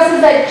And the Bible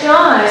says that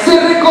John se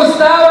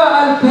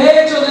recostaba al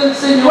pecho del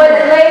Señor.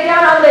 would lay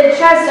down on the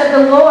chest of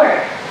the Lord.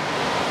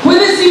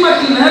 ¿Puedes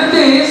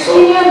imaginarte eso?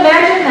 Can you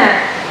imagine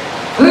that?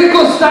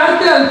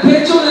 Recostarte al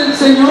pecho del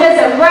Señor.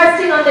 Just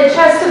resting on the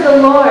chest of the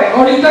Lord.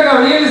 Ahorita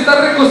Gabriel está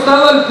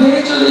recostado al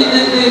pecho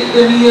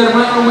de mi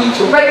hermano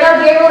Huicho. Right now,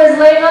 Gabriel is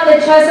laying on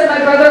the chest of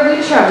my brother Te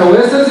Wicho. voy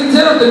a ser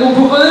sincero, tengo un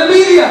poco de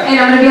envidia. And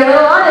I'm going to be a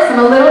little honest, I'm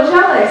a little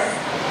jealous.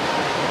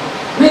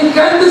 Me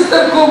encanta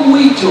estar con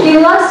Huicho. He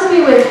loves to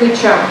be with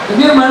Wicho. Es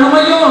mi hermano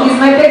mayor. He's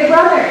my big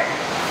brother.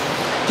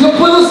 Yo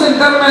puedo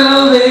sentarme al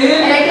lado de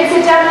And él, I can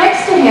sit down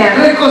next to him.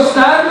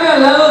 recostarme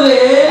al lado de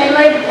él.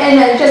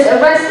 And just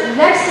rest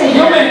next to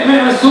Yo him.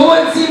 me subo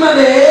encima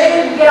de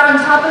él. And get on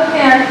top of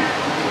him.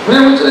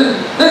 Mira,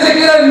 desde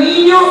que era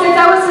niño, Since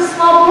I was a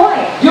small boy,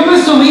 yo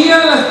me subía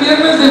a las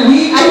piernas de I would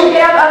Huicho.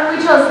 get up on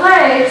Wicho's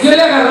legs. Yo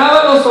le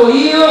agarraba los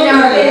oídos And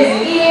I would get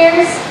his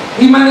ears.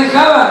 y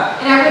manejaba.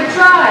 And I would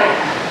drive.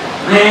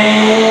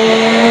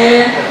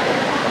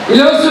 Y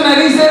luego su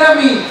nariz era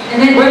mi,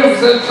 And then bueno,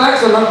 pues el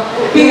claxon, ¿no?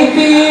 Pip,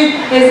 pip.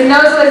 His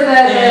nose was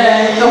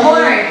the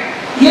horn.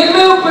 Y él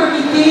me lo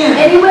permitía.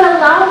 And he would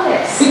allow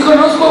this. Y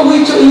conozco a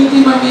Huicho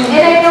íntimamente.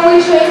 And I know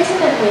Wicho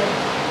intimately.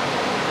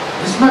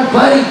 Es my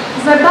buddy.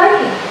 He's my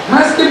buddy.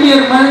 Más que mi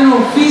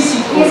hermano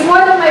físico. He's more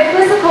than my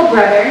physical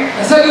brother.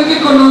 Es alguien que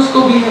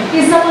conozco bien.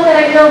 He's someone that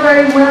I know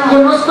very well.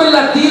 Conozco el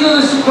latido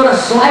de su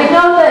corazón. I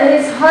know that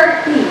his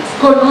heartbeat.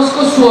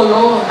 Conozco su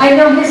olor. I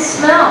know his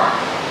smell.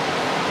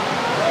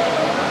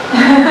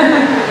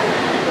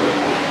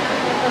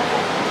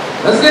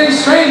 That's getting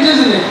strange,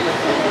 isn't it?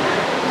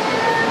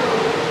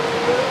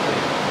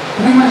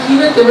 Pero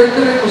imagínate verte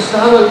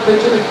recostado al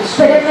pecho de Jesús.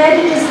 But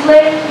imagine just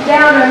laying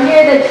down or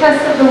near the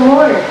chest of the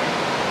Lord.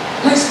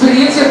 La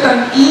experiencia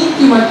tan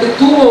íntima que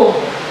tuvo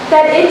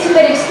That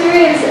intimate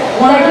experience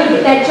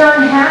that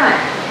John had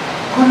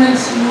con el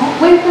Señor.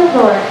 with the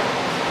Lord.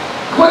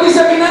 Juan dice,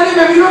 a mí nadie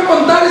me vino a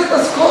contar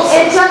estas cosas.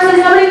 And John says,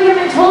 nobody came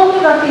and told me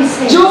about these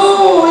things. Yo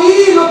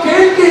oí lo que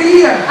él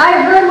quería.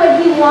 I heard what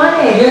he Y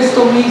wanted.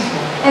 esto mismo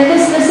And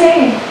this is the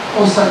same.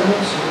 os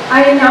anuncio.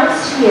 I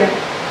announce to you.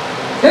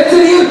 Él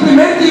sería el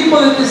primer tipo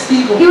de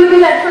testigo He would be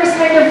that first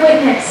kind of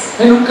witness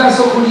en un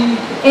caso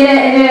jurídico. in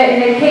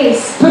a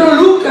case. Pero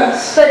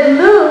Lucas But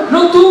Luke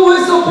no tuvo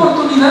esa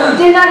oportunidad.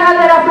 did not have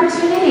that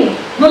opportunity.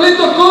 No le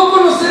tocó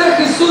conocer a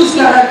Jesús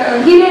cara a cara.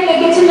 He didn't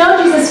get to know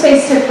Jesus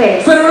face to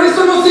face. Pero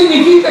eso no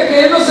significa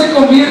que él no se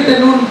convierte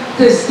en un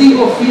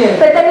testigo fiel.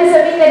 But that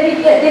doesn't mean that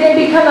he didn't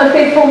become a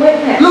faithful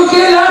witness. Lo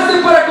que él hace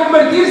para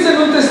convertirse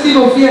en un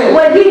testigo fiel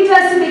What he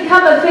does to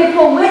become a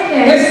faithful es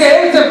witness que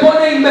él se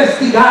pone a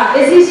investigar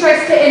is he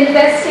starts to y a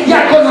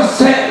investigate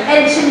conocer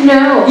and to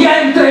know y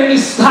a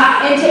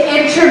entrevistar. and to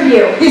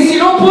interview. Y si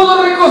no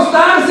pudo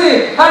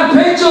recostarse al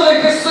pecho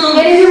de Jesús,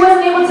 And if he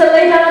wasn't able to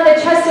lay down on the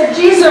chest of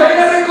Jesus, se va a ir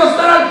a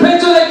recostar al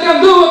pecho del que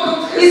anduvo con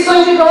he's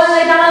going to Jesús. go and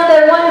lay down on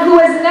the one who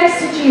was next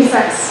to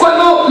Jesus.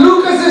 Cuando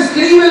Lucas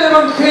escribe el And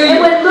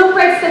Evangelio, when Luke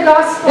writes the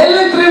gospel, él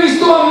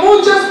entrevistó a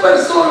muchas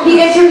personas.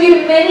 he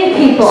interviewed many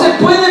people. Se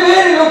puede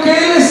ver en lo que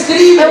él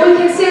escribe. And we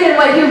can see it in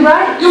what he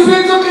writes. Yo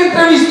pienso que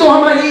entrevistó a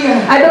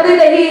María. I believe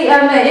that he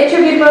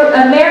interviewed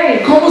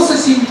Mary. ¿Cómo se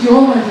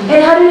sintió María?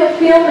 And how did it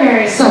feel,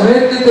 Mary?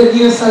 Saber que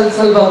tenías al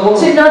Salvador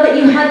To know that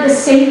you had the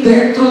Savior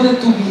dentro de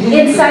tu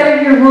vientre. inside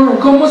of your womb.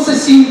 ¿Cómo se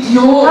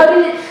sintió How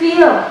did it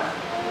feel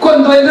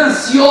cuando él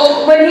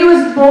nació? when he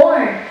was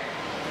born?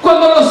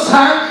 Cuando los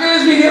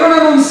ángeles vinieron a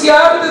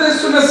anunciarte de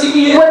su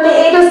nacimiento. When the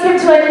angels came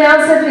to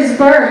announce of his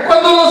birth?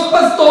 Cuando los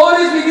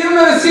pastores vinieron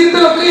a decirte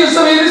lo que ellos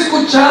habían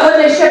escuchado.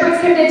 When the shepherds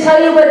came to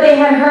tell you what they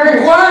had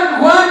heard?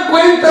 Juan,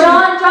 cuéntame.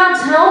 John,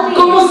 tell me.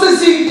 ¿Cómo se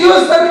sintió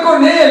estar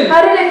con él?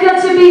 How did it feel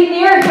to be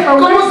near him or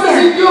 ¿Cómo with se him?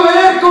 sintió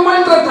ver cómo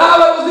él trataba a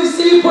los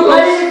discípulos? How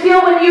did it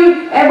feel when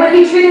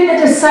he treated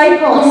the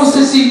 ¿Cómo disciples?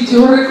 se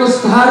sintió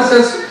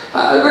recostarse,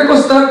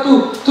 recostar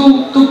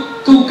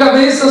tu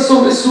cabeza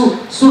sobre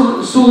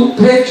su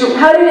pecho?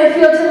 How did it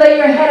feel to lay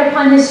your head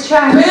upon his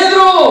chest?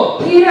 Pedro,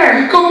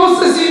 Peter, ¿cómo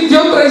se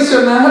sintió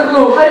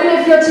traicionarlo? how did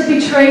it feel to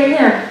betray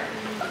him?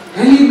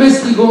 Él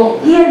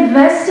investigó He para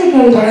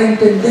investigated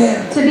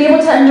entender to be able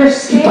to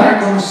y para understand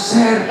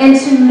conocer and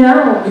to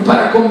know y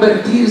para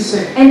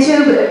convertirse and to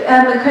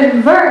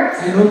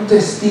convert en un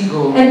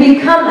testigo and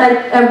become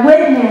a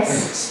witness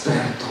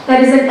experto.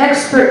 that is an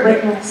expert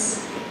witness.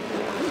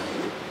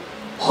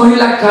 Hoy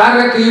la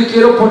carga que yo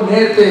quiero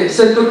ponerte,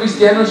 Centro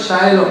Cristiano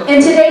Shiloh,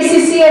 And today,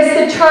 CCS,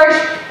 the charge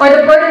or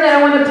the burden that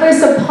I want to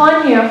place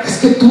upon you es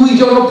que tú y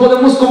yo no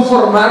podemos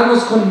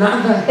conformarnos con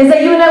nada. is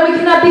that you and I, we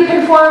cannot be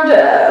conformed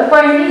for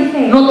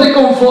anything. No te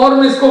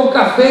conformes con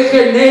café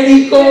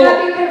genérico Do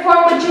not be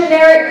conformed with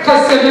generic que se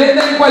coffee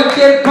vende en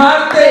cualquier that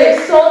parte,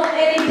 is sold in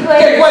any que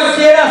place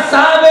cualquiera that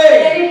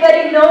sabe,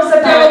 anybody knows que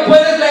lo about,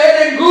 puedes leer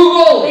en that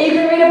Google. you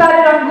can read about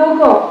it on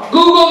Google.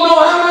 Google no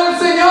ama al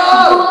Señor,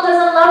 Google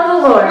doesn't love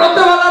the Lord. no te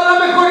va a dar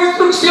la mejor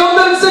instrucción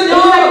del It's not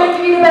Señor, going to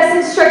give you the best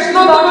instructions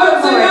no te va a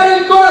about the Lord. enseñar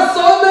el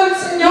corazón del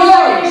He's not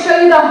Señor. going to show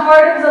you the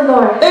heart of the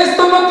Lord.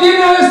 Esto no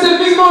tiene a veces el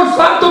mismo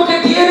olfato que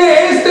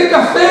tiene este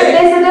café.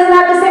 It doesn't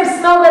have the same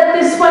smell that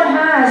this one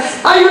has.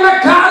 Hay una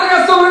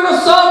carga sobre And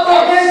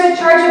nosotros. there's a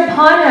charge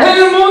upon us.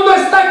 El mundo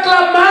está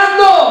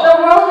clamando The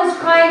world is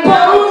crying por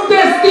out un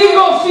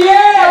testigo for fiel.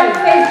 a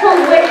faithful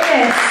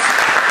witness.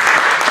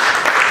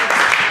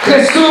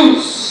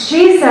 Jesús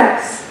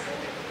Jesus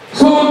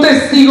fue un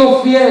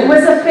testigo fiel,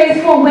 was a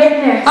faithful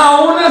witness,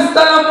 aún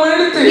hasta la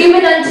muerte.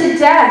 even unto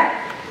death.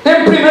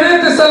 En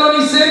 1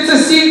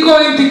 Tesalonicenses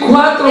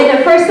 5:24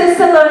 In 1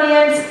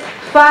 Thessalonians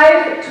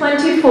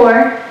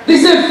 5:24,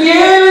 dice: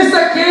 fiel es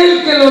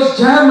aquel que los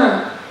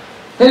llama,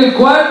 el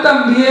cual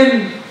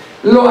también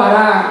lo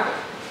hará.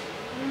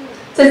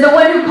 says the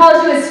one who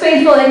calls you is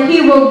faithful and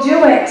he will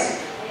do it.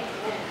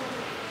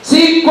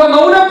 Sí,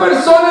 cuando una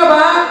persona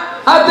va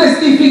a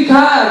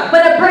testificar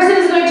When a person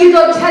is going to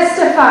go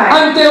testify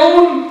ante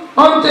un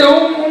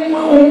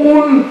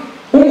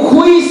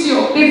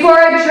juicio, before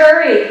a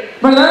jury,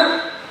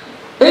 ¿verdad?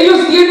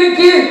 Ellos tienen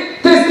que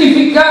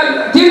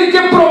testificar, tienen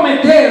que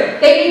prometer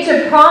they need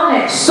to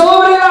promise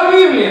sobre la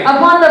Biblia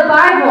upon the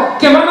Bible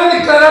que van a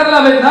declarar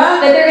la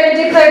verdad, that they're going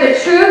to declare the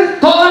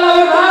truth, toda la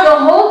verdad the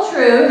whole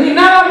truth, y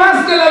nada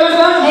más que la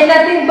verdad. and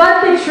nothing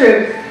but the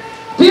truth.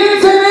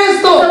 Piensa en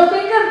esto. So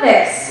think of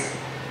this.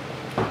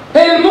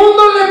 El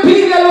mundo le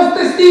pide a los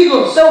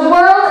testigos The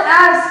world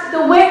asks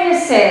the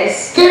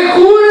witnesses que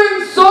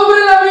juren sobre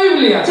la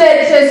Biblia.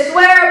 to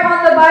swear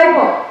upon the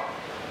Bible.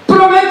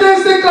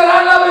 Prometes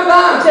declarar la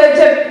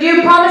verdad, Do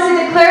you promise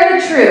to declare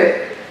the truth?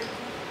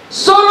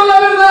 solo la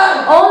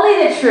verdad,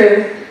 Only the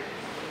truth,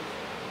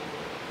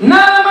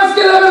 nada más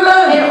que la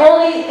verdad, and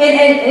only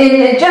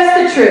and just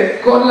the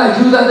truth, con la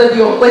ayuda de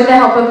Dios. with the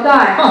help of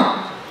God.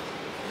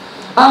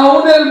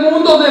 Aún el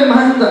mundo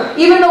demanda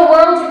Even the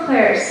world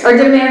declares or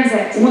demands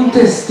it. un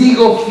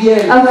testigo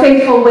fiel. A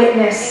faithful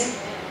witness.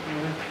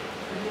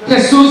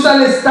 Jesús,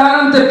 al estar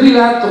ante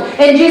Pilato,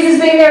 And Jesus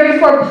being there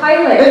before él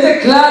Pilate,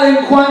 declara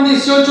en Juan he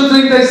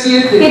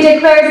 18:37: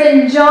 declares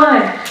in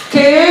John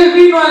que Él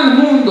vino al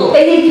mundo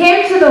that He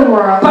came to the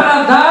world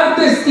para dar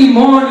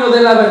testimonio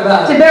de la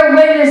verdad. to bear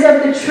witness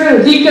of the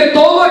truth. Y que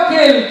todo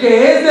aquel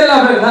que es de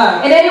la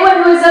verdad And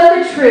anyone who is of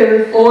the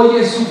truth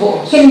oye su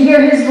voz. can hear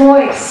His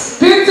voice.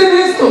 Piensen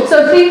esto.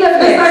 So think of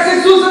Está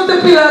this. Jesús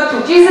ante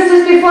Pilato. Jesus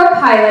is before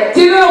Pilate,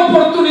 Tiene la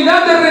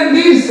oportunidad de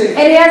rendirse,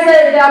 and He has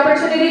the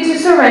opportunity to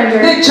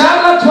surrender, de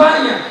echar la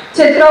toalla.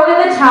 to throw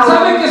in the Sabe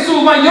towel. que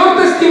su mayor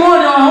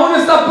testimonio aún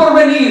está por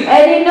venir.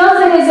 And He knows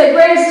that His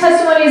greatest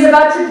testimony is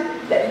about to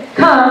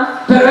come,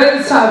 Pero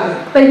Él sabe.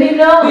 but He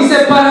knows.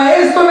 Dice, para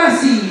esto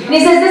nací. And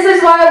He says, this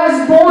is why I was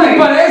Y born.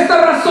 para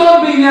esta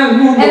razón vine al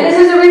mundo. And this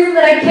is the reason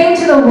that I came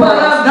to the world,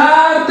 Para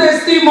dar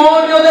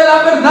testimonio de la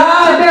to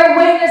verdad. bear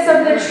witness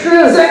of the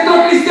truth.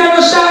 Centro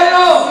Cristiano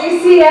Shiloh.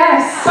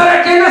 CCS.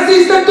 ¿Para qué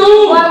naciste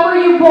tú? Why were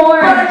you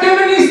born? ¿Para qué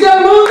viniste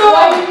al mundo?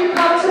 Why did you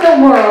come to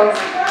the world?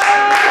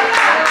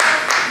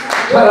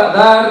 Para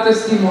dar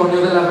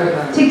testimonio de la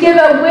verdad. To give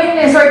a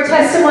witness or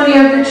testimony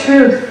of the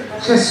truth.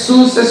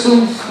 Jesús es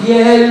un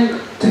fiel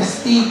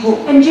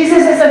testigo, And Jesus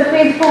is a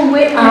faithful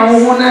witness,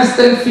 aún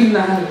hasta el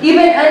final.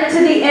 even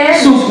unto the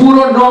end. Su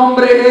puro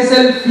nombre es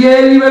el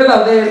fiel y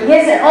verdadero.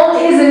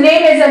 His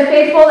name is a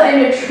faithful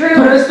and a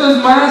Pero true. esto es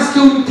más que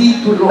un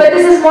título. But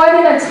this is more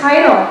than a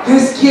title.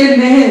 Es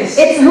quién es.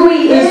 It's who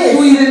He Es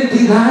su is.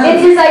 identidad.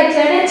 It's His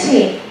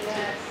identity.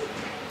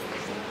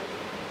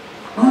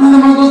 No nada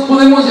más nos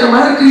podemos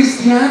llamar We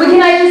cristianos.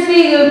 cannot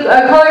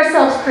just call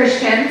ourselves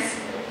Christians.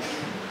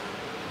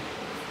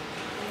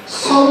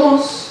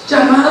 Somos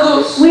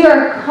llamados We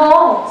are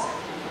called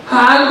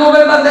a algo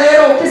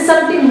verdadero, to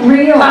something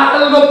real, a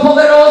algo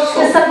poderoso,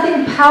 to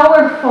something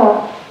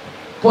powerful,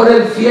 por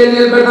el fiel y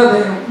el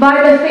verdadero.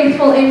 by the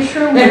faithful and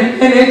true one.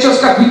 En Hechos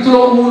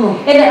capítulo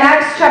 1, In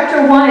Acts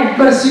chapter 1,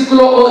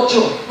 versículo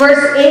 8,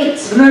 verse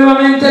 8,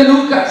 nuevamente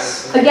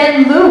Lucas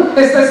again Luke,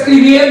 está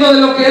escribiendo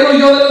de lo que él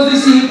oyó de los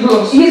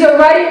discípulos. he's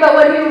writing about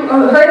what he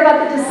heard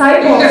about the Y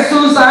disciples.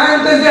 Jesús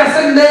antes de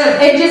ascender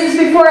And Jesus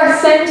before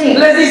ascending,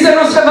 les dice,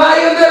 no se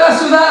vayan de la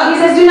ciudad He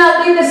says, do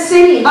not leave the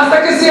city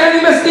hasta que sean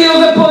investidos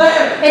de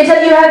poder.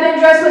 until you have been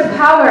dressed with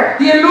power.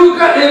 Y en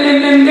Lucas,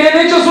 en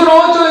Hechos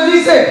 1:8 les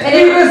dice,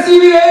 y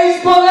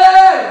recibiréis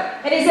poder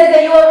And He said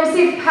that you will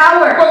receive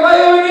power cuando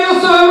haya venido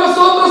sobre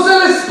vosotros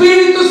el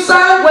Espíritu when the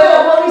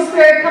Santo, Holy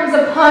Spirit comes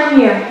upon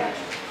you.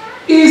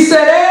 y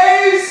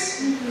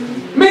seréis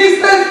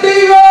mis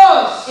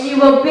testigos, And you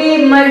will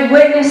be my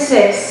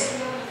witnesses.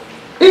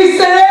 y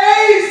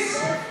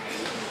seréis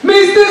mis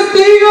And you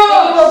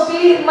testigos. will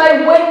be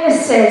my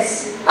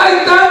witnesses.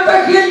 Hay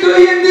tanta gente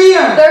hoy en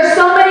día There are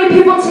so many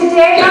people que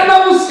today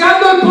anda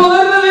buscando el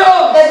poder de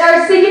Dios that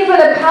are seeking for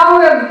the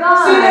power of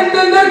sin God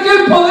entender que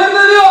el poder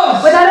de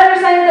Dios without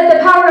understanding that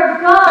the power of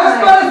es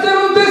God para ser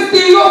un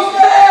testigo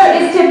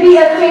fiel. is to be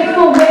a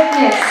faithful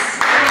witness.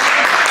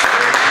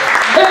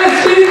 El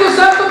Espíritu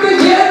Santo te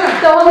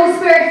llena, The Holy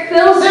Spirit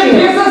fills you,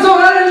 empiezas a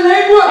orar en and you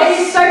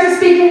lenguas start to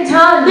speak in y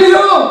tongues.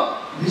 luego,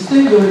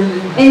 ¿viste? Yo oré en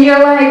lenguas. And you're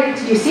like,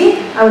 did you see?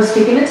 I was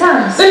speaking in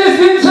tongues. El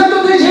Espíritu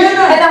Santo te And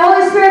llena the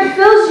Holy Spirit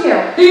fills you,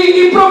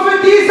 y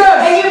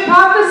profetizas. and you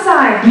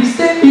prophesy.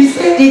 ¿Viste?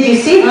 ¿Viste? Did you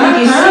see? Did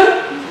you see?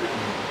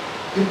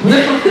 Yo pude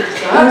I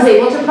profetizar. was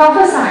able to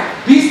prophesy.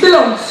 ¿Viste la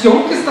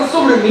unción que está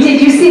sobre mí?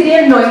 Did you see the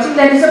anointing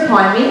that is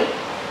upon me?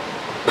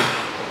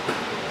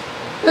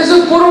 Eso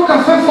es puro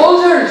café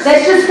Folgers.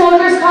 That's just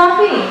Folgers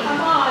coffee.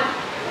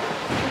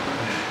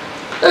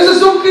 Eso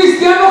es un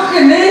cristiano That's a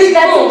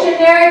genérico.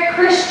 generic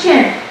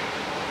Christian.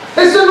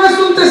 Eso no es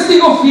un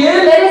testigo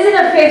fiel. That isn't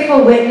a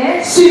faithful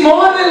witness.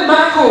 Simón el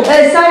mago,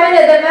 Simon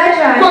the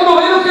Magi, cuando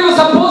ve lo que los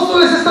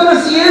apóstoles están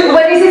haciendo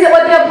when he sees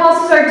what the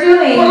apostles are por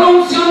doing la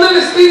unción del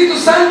Espíritu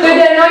Santo, through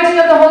the anointing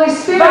of the Holy va y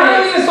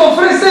Spirit, les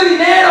ofrece he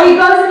dinero.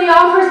 goes and he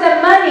offers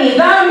them money.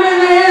 Dame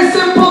de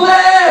ese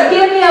poder.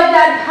 Give me of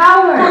that ¿Por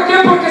power. qué?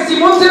 Porque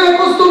Simón se ve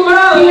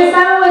acostumbrado Because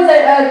Simon was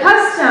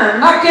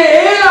accustomed a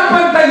que él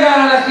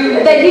apantallara a la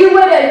gente. that he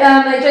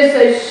would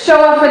just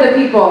show off for the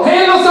people.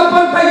 Él los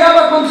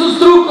apantallaba con sus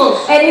trucos.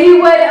 And he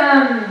would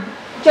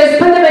just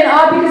put them in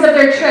awe because of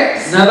their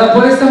tricks. Nada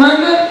por esta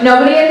manga,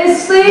 Nobody in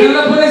this sleeve,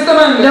 nada por esta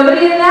manga.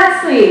 nobody in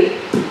that sleeve.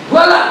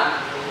 Voilà,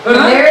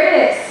 ¿verdad? There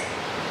it is.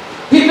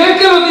 Y ven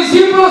que los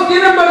discípulos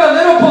tienen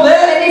verdadero poder.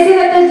 And they see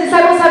that the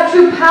disciples have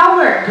true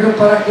power. Pero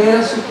 ¿para qué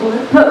era su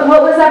poder? But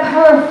what was that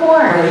power for?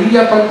 Para ir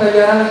a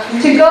apantallar a la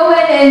gente. To go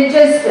in and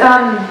just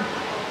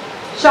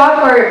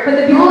shock or put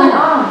the people in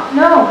awe?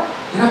 No.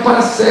 Era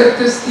para ser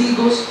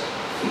testigos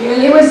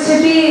fieles. It was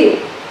to be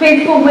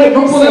faithful No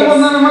podemos witnesses.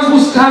 nada más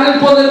buscar el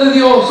poder de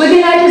Dios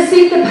We cannot just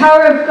seek the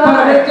power of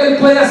para ver God qué Él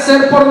puede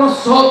hacer por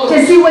nosotros,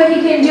 to see what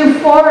He can do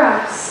for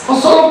us, o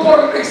solo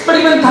por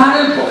experimentar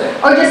el poder.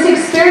 or just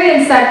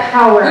experience that El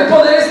power.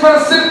 poder es para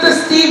ser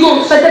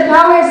testigos. But the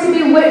power is to be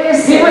Y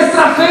witnesses.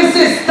 nuestra fe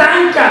se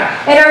estanca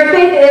And our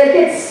faith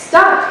gets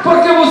stuck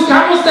porque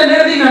buscamos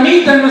tener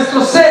dinamita en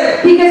nuestro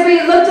ser because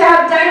we look to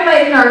have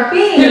dynamite in our y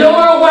being,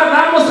 luego lo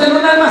guardamos en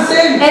un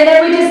almacén. and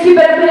then we just keep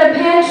it up in a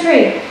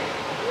pantry.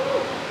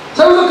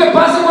 ¿Sabes lo que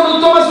pasa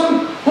cuando tomas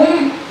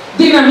un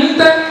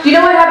dinamita Do you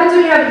know what happens happens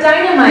when you have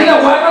y la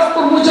dynamite guardas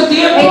por mucho and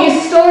tiempo? you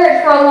store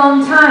it for a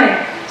long time?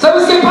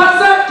 ¿Sabes qué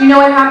pasa? Do you know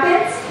what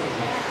happens?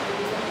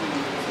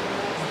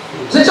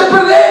 Se echa a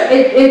perder.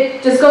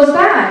 It just goes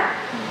bad.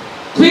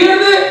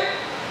 Pierde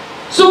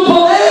su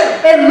poder.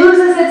 It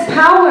loses its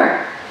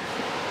power.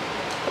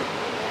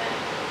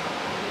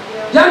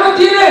 Ya no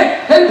tiene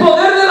el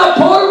poder de la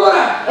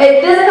pólvora. It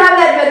doesn't have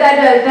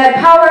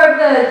that power of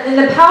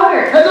the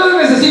powder.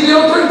 Entonces necesito ir a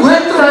otro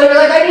encuentro. So you're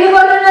like, I need to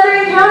go to another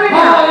encounter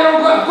now.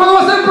 ¿Cuándo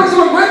va a ser el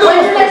próximo encuentro?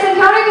 When's the next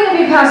encounter going to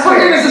be, Porque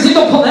Pastor?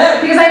 necesito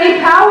poder. Because I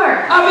need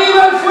power.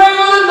 Aviva el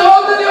fuego del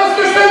don de Dios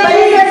que está en But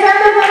he ti. says, "Have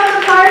the fun of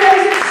the fire that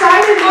is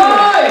inside of you."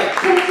 Ay,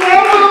 Today,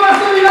 ¿cómo lo vas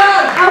a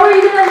avivar? how are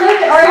you going to live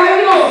it? Or how are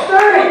you going to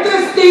stir Un it?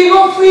 testigo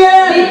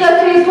fiel. Being a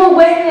faithful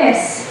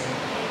witness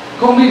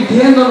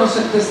Convirtiéndonos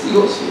en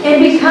testigos fieles.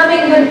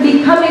 and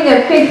becoming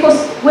a faithful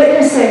 ¿Y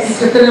witnesses.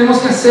 qué tenemos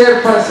que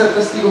hacer para ser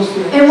testigos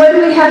fieles? And what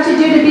do we have to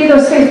do to be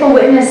those faithful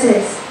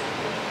witnesses?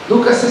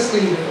 Lucas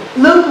escribe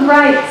Luke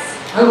writes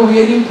algo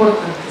bien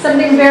importante.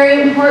 something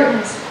very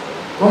important.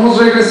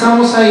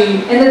 Regresamos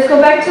ahí And let's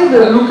go back to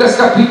a Luke, Lucas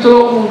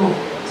capítulo 1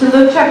 to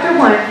Luke chapter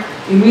 1,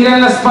 y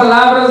miren las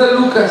palabras de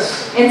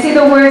Lucas. and see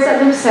the words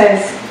that Luke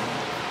says.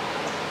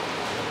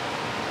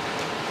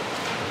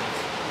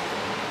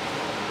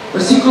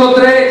 Versículo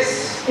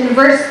 3. In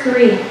verse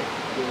 3,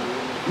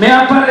 Me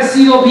ha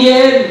parecido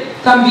bien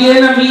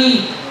también a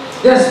mí,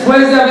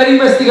 después de haber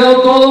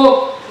investigado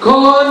todo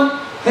con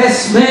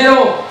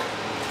esmero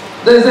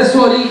desde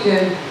su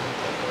origen,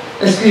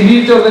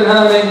 escribirte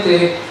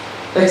ordenadamente,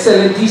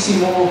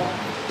 excelentísimo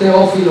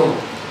Teófilo.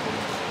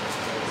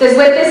 says,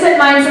 with this in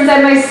mind, since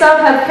I myself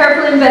have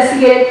carefully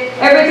investigated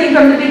everything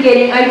from the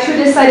beginning, I too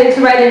decided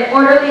to write an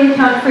orderly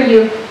account for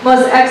you,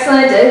 most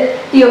excellent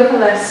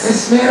Theophilus,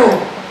 Esmero,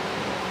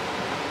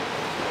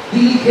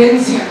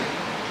 diligencia,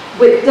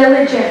 with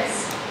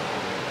diligence.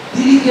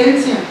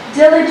 diligencia.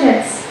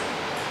 Diligence.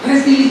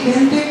 ¿Eres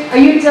diligente Are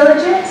you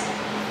diligent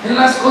en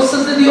las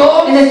cosas de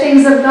Dios? in the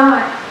things of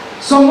God?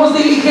 ¿Somos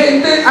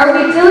diligentes Are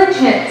we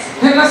diligent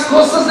en las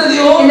cosas de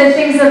Dios? in the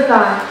things of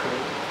God?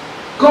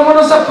 ¿Cómo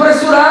nos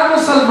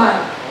apresuramos al mal?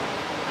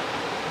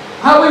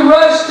 How we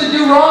rush to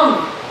do wrong.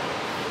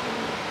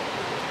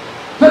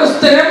 Pero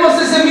tenemos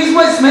ese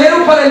mismo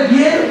esmero para el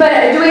bien,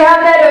 But do we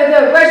have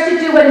the rush to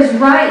do what is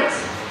right?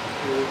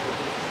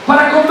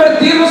 para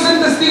convertirnos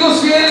en testigos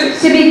fieles.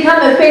 To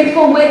become a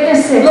faithful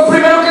witnesses? Lo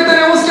primero que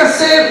tenemos que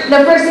hacer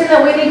The first thing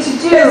that we need to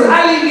es do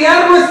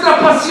alinear nuestra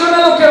pasión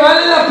a lo que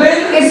vale la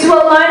pena. is to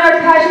align our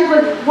passions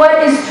with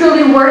what is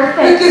truly worth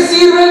 ¿De it. qué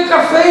sirve el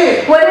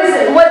café? What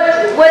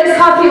is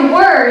coffee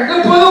worth?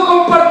 Le puedo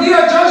compartir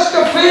a Josh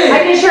I café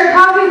can share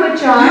coffee with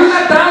y Josh,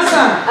 una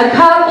taza, a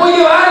cup, o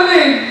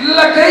llevarle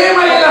la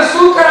crema y el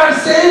azúcar al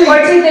cel. or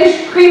take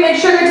the cream and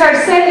sugar to our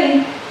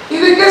setting, ¿Y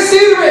de qué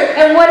sirve?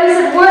 and what is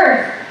it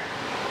worth?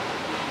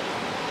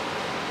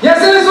 Ya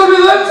se les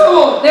olvidó el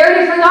sabor. They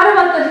already forgot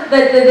about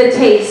the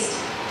taste.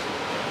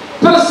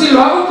 Pero si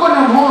lo hago con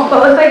amor,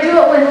 But if I do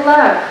it with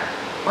love,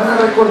 van a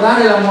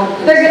recordar el amor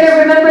que they're les going to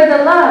di. remember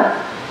the love.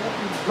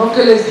 No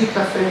que les di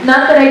café,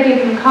 Not that I gave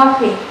them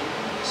coffee,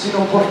 sino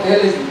porque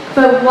les di café.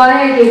 but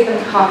why I gave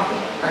them coffee.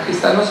 A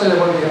Cristal no se le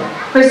va a olvidar.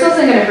 Crystal's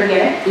not going to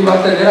forget it. Y va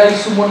a tener ahí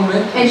su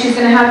monumento. And she's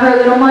going to have her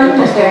little El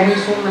monument pastor me there.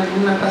 hizo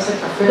una taza de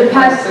café The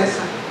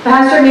francesa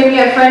pastor made me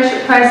a French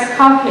press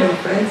coffee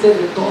enfrente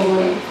de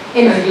todo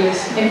in, la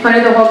iglesia. in front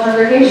of the whole Y me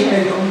congregation.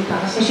 dio mi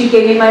taza. And she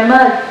gave me my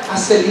mug. A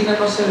Celina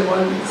no se le va a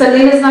olvidar.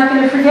 Selena's not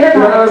going to forget Y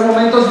van a about haber it.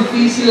 momentos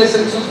difíciles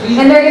en sus And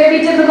vidas, there are going to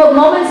be difficult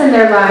moments in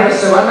their pero lives.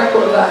 se van a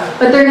acordar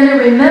But they're going to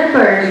de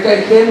remember que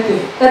hay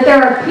gente that there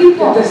are que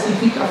people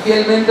testifica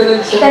fielmente del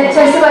that Señor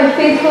testify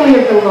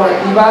faithfully of the Lord.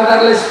 y va a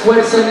darles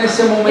fuerza en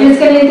ese And it's momento.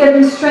 going to give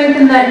them strength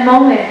in that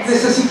moment.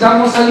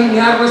 Necesitamos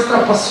alinear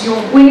nuestra pasión.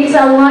 We need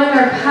to align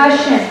our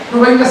passion. No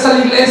vengas a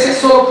la iglesia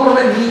solo por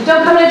venir.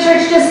 Don't come to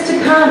church just to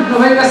come. No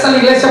vengas a la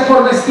iglesia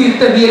por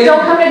vestirte bien.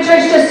 Don't come to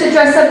church just to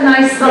dress up No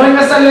nicely.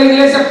 vengas a la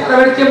iglesia para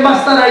ver quién va a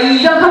estar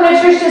ahí. Don't come to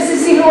church just to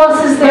see who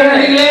else is Ven a la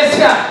there.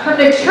 iglesia Come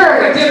to porque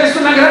church tienes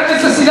una gran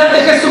necesidad de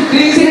because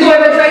Jesucristo you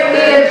have a great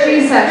need of y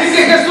Jesus.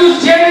 que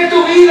Jesús llene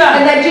tu And vida,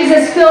 that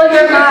Jesus fill que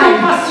your tu life.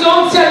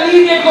 pasión se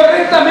alinee And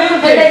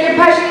correctamente that your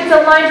passion gets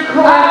aligned a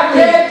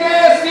correctly aquel que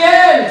es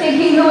fiel, to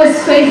He who is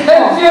el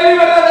faithful. fiel y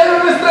verdadero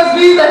en nuestras The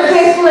vidas,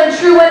 faithful and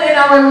true one in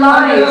our el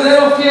lives.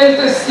 verdadero fiel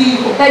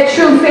testigo. That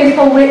true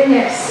faithful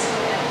witness.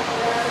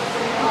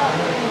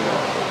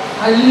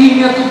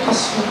 Alinea tu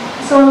pasión,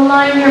 So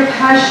align your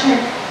passion.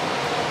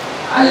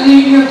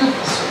 alinea tu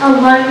pasión.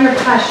 Align your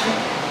passion.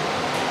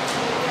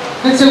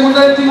 En 2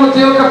 de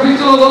Timoteo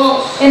capítulo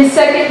 2, In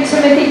 2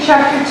 Timothy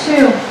chapter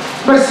 2,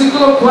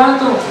 versículo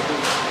 4,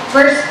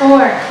 verse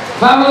 4,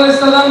 Pablo le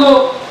está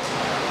dando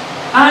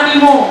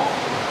ánimo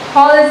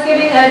Paul is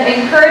giving an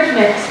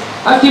encouragement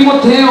a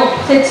Timoteo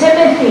to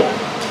Timothy.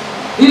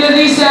 y le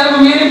dice algo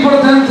bien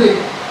importante.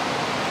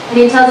 And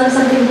he tells him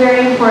something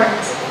very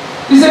important.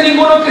 Dice: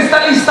 ninguno que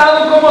está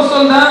listado como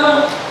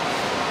soldado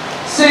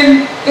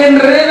se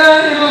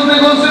enreda en los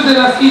negocios de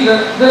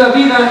la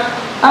vida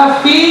a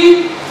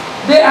fin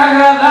de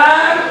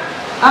agradar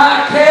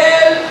a aquel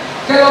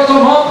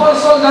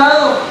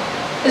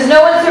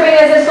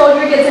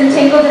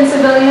entangled in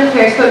civilian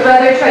affairs, but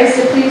rather tries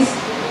to please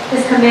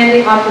his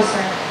commanding officer.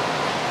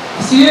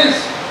 Así es,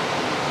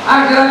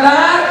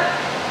 agradar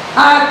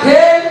a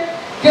aquel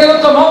que lo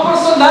tomó por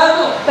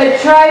soldado. But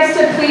tries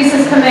to please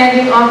his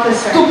commanding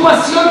officer. Tu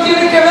pasión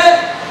tiene que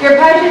ver Your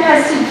passion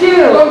has to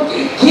do con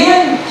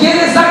quién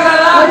quieres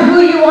agradar. with who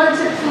you want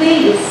to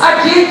please.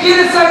 ¿A quién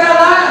quieres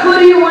agradar? Who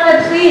do you want to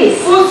please?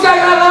 Busca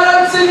agradar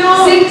al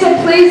Señor. Seek to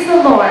please the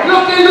Lord.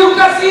 Lo que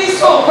Lucas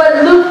hizo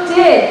What Luke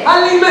did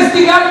al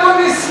investigar con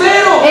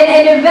esmero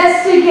in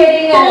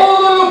investigating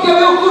todo lo que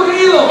había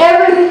ocurrido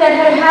everything that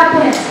had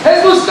happened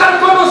es buscar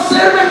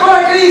conocer mejor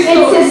a and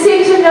Cristo to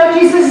seek to know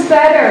Jesus y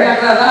better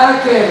agradar a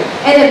aquel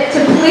and to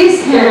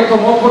please que lo him,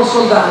 tomó por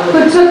soldado,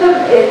 who took him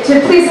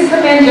to please his que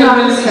commanding lo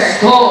officer,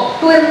 enlistó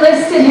who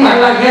enlisted a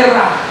him la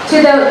guerra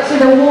to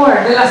the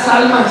war de las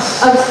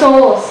almas. of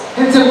souls.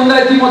 En 2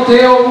 de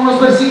Timoteo, unos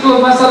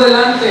versículos más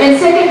adelante, In 2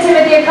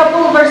 Timothy, a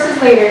couple of verses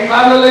later,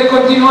 Pablo le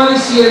continúa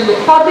diciendo,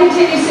 Paul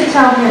continues to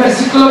tell him,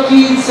 versículo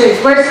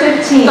 15, verse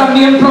 15,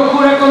 también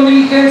procura con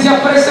diligencia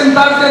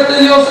presentarte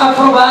ante Dios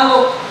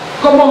aprobado,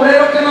 como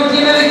obrero que no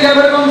tiene de qué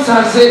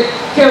avergonzarse,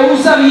 que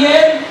usa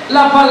bien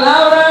la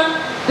palabra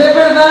de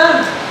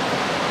verdad.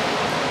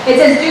 it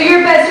says, do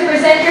your best to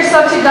present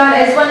yourself to God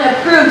as one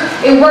approved,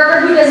 a worker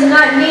who does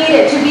not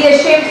need to be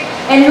ashamed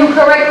and who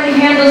correctly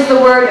handles the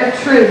word of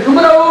truth.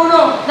 Número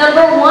 1,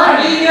 Number 1,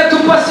 alinea tu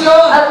pasión.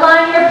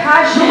 align your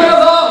passion. Número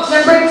 2,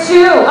 Number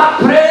 2,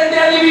 aprende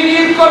a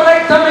dividir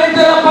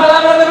correctamente la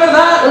palabra de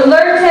verdad.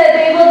 learn to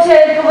be able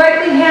to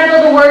correctly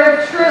handle the word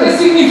of ¿Qué truth.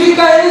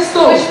 significa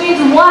esto? Which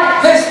means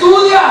what?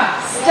 Estudia.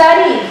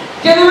 Study.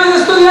 ¿Qué debes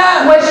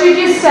estudiar? What should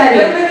you study?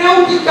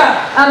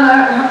 Hermenéutica.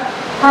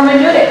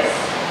 Hermeneutics.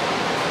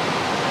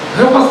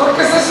 Pero pastor,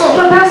 ¿qué es eso?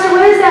 But Pastor,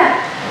 what is that?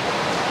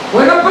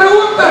 Buena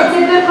pregunta. It's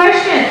a good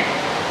question.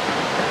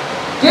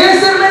 ¿Qué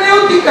es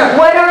hermenéutica?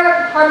 What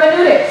are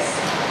hermeneutics?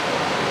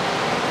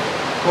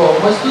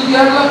 ¿Cómo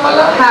estudiar la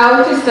palabra?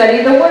 How to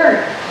study the word.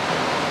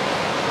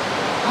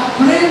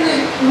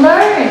 Aprende,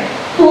 Learn.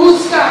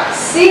 busca,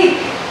 Seek.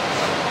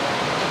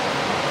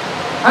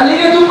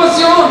 alinea tu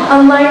pasión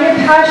Align your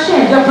y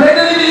passion.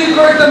 aprende a dividir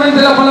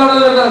correctamente la palabra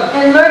de verdad.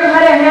 And learn how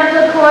to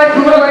handle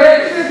correctly the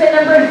word of truth. And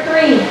number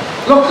 3,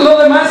 Lo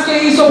demás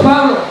que hizo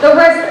Pablo, the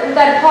rest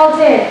that Paul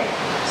did.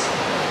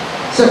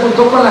 se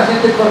juntó con la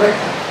gente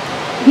correcta.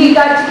 He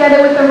got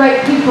together with the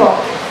right people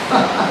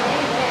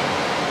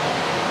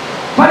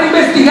Para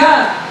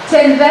investigar, to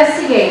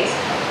investigate.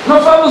 no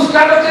fue a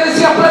buscar lo que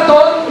decía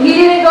Platón, He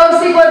didn't go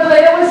see what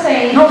Plato was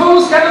saying. no fue a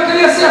buscar lo que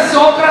decía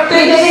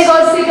He didn't Sócrates,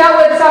 go seek out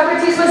what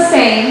Socrates was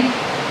saying.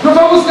 no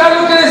fue a buscar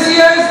lo que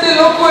decía este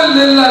loco, el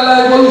de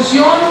la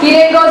evolución, He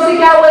didn't go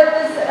seek out what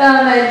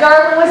this,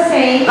 Darwin was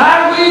saying.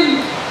 Darwin.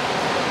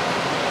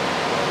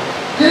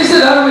 ¿Qué dice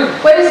Darwin?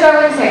 What does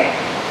Darwin say?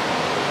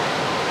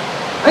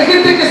 Hay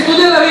gente que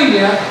estudia la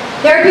Biblia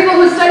There are people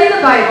who study the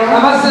a Bible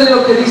base de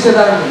lo que dice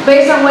Darwin.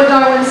 based on what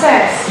Darwin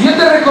says. Y yo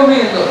te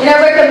recomiendo And I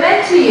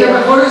recommend to que you,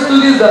 mejor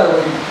estudies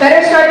Darwin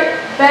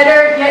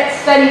better yet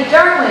study a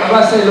Darwin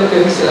base de lo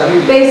que dice la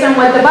Biblia. based on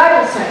what the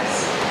Bible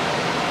says.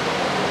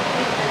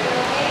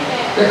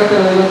 Déjate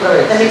lo digo otra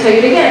Let vez. me tell you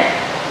it again.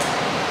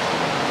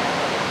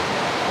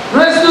 No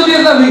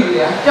estudies la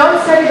Biblia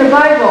Don't study the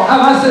Bible a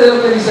base de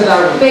lo que dice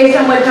Darwin. based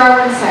on what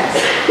Darwin says,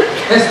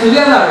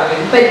 Estudia Darwin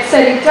but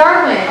study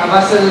Darwin a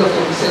base de lo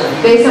que dice la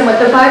Biblia. based on what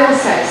the Bible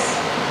says.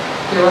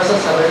 ¿Qué vas a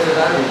saber de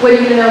Darwin? What are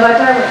you going to know about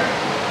Darwin?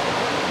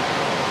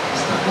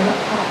 Está feo.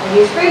 He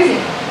was crazy.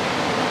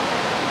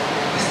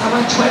 Estaba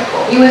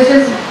chueco. He was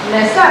just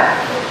messed up.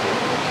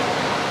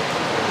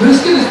 Pero es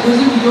que después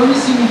de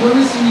millones y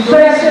millones y But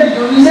millones y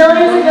after millones y millions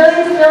and millones,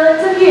 millions and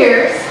millions of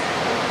years,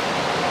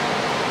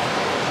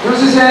 yo no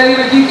sé si hay alguien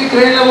aquí que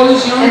cree en la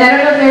evolución. and I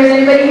don't know if there's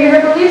anybody here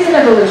who believes in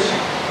evolution,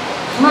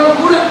 Es una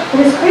locura.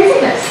 but it's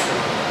craziness.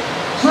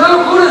 Es una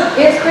locura.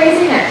 It's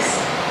craziness.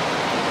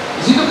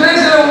 Y si tú crees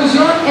en la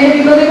evolución, And if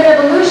you believe in la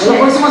evolution,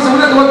 próxima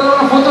semana te voy a traer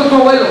una foto de tu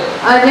abuelo.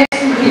 next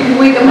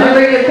week I'm going to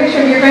bring you a picture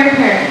of your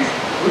grandparents.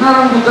 Un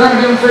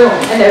orangután bien feo.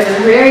 And there's a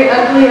very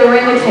ugly Lo voy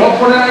a orangutan.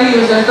 poner ahí,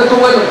 o sea, ahí está tu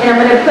abuelo. And I'm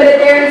going to put it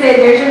there and say,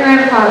 there's your Claro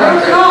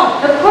grandfather. que no.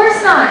 Of course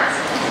not.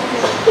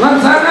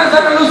 Manzanas,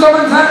 dame luz a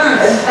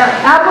manzanas.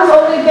 Apples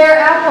only bear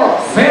apples.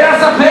 Peras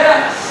a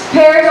peras.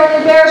 Pears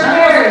only bear Changos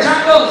a pears.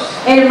 changos.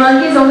 And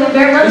monkeys only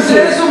bear Y monkeys.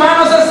 seres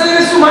humanos a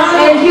seres humanos.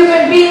 And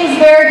human beings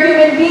bear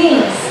human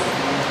beings.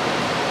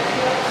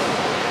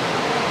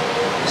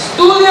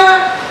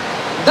 Estudia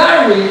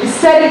Darwin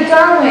Study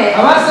Darwin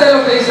a base de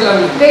lo que dice la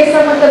Biblia. based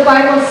on what the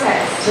Bible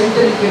says. Sé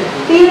inteligente.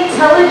 Be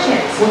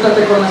intelligent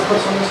Júntate con las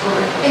personas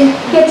correctas. and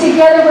get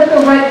together with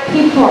the right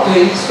people.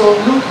 ¿Qué hizo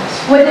Lucas?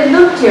 What did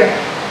Luke do?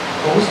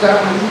 Fue a buscar a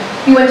María,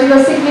 He went to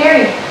go seek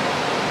Mary.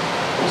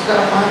 a buscar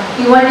a Juan.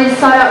 He went and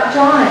sought out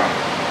John.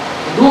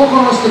 Anduvo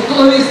con los que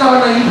todavía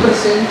estaban ahí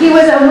presentes. He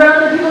was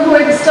around the people who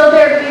were still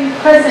there being Si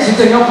present.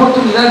 tenía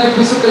oportunidad, yo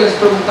pienso que les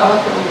preguntaba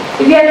todo.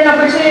 If he had an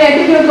opportunity, I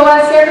think he would go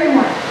ask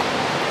everyone.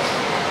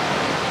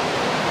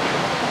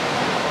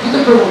 Yo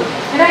te pregunto,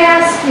 And I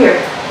ask you,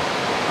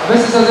 ¿a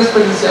veces has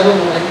desperdiciado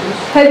momentos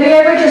Have you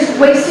ever just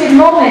wasted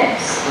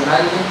moments con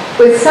alguien?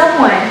 with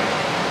someone?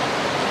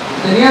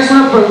 Tenías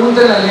una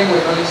pregunta en la lengua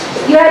y no la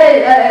hiciste. You had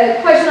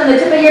a question on the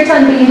tip of your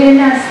tongue, but you didn't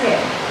ask it.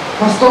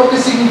 Pastor, ¿qué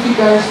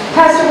significa eso?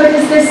 Pastor, what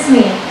does this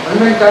mean? A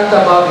mí me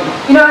encanta Bobby.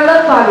 You know, I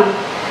love Bobby.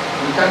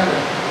 Me encanta.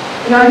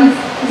 You know,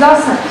 he's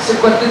awesome. Ese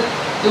cuate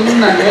tiene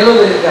un anhelo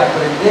de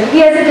aprender. He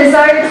has a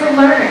desire to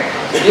learn.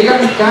 Llega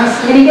a mi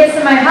casa And he gets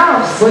to my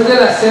house. después de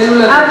la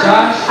célula de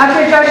Josh.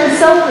 After Josh's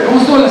cell group. ¿Cómo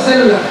estuvo la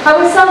célula? How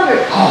was cell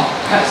group? Oh,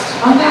 Pastor.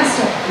 Oh,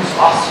 Pastor. It was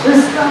awesome. It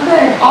was so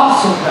good.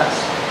 Awesome,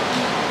 Pastor.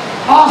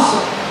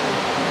 Awesome.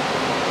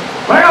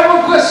 But I got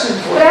one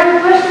question for But I you. have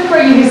a question for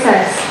you, he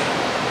says.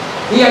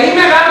 Y ahí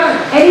me agarran.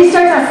 And he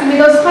starts asking me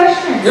those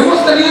questions.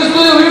 Hemos tenido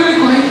estudio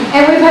bíblico ahí.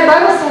 And we've had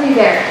Bible study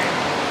there.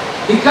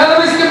 Y cada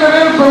vez que me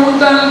ve me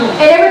pregunta algo.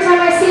 And every time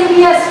I see him,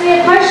 he asks me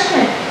a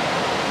question.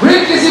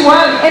 Rick es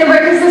igual. And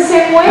Rick is the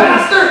same way.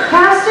 Pastor.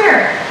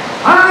 Pastor.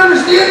 I don't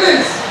understand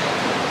this.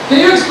 Can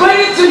you explain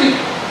it to me?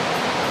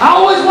 I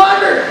always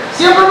wonder.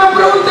 Siempre me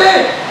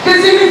pregunté, ¿qué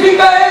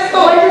significa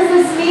esto? What does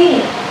this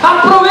mean?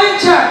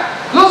 Aprovecha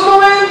los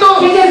momentos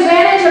Take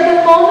advantage of the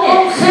con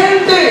moment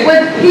gente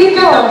with que te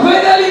people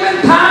puede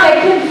alimentar.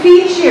 that can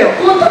feed you.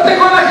 Júntate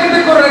con la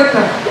gente correcta.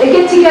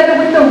 Get together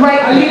with the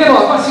right Alinea tus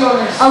people.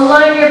 pasiones.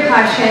 Align your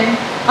passion.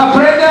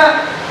 Aprende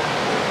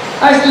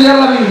a estudiar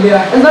la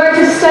Biblia. Learn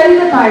to study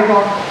the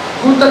Bible.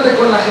 Júntate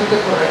con la gente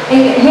correcta.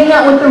 And hang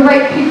out with the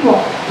right people.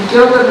 Y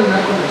quiero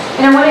terminar con esto.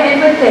 And I want to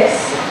end with this.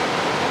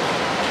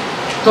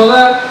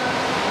 Toda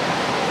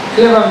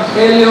el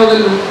Evangelio de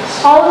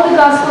Lucas All of the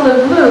Gospel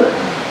of Luke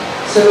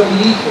se lo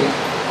dirige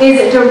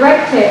is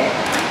directed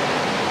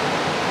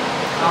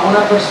a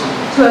una persona,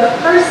 to a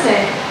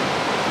person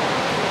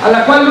a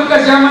la cual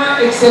Lucas llama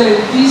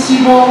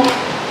excelentísimo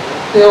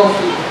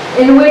Teófilo.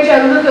 in which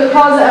Luke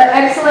calls an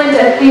excellent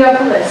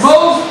Theophilus.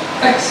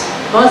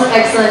 Most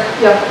excellent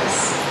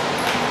Theophilus.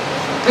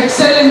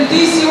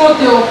 Excelentísimo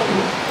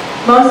Teófilo.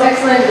 Most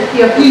excellent Y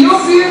yo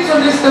Theophilus. pienso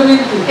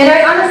honestamente And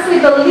I honestly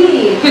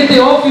believe que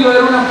Teófilo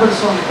era una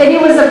persona. that he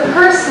was a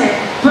person.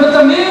 Pero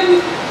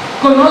también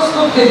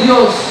conozco que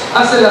Dios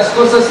hace las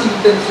cosas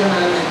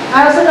intencionalmente.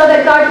 I also know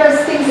that God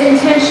does things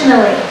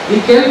intentionally. Y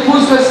que Él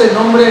puso ese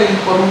nombre ahí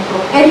por un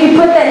propósito. And he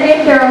put that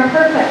name there on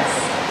purpose.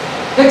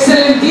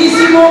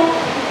 Excelentísimo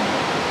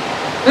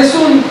es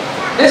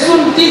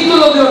un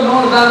título de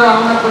honor dado a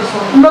una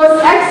persona.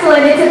 Most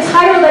excellent, it's a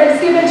title that is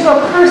given to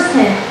a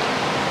person.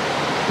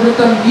 Pero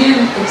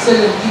también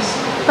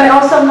excelentísimo But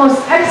also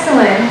most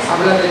excellent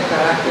habla del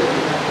carácter de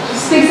una persona.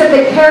 speaks of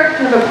the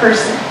character of a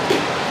person.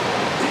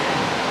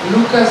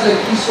 Lucas le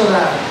quiso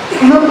dar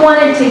Luke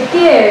wanted to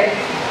give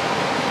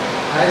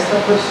a esta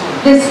persona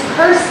this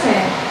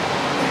person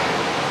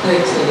de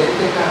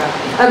excelente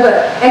carácter of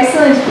an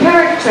excellent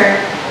character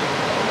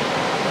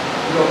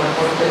lo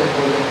mejor que le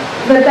podía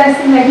dar. the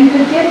best thing that he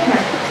could give him.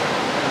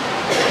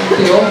 Y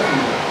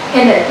Teófilo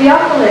And that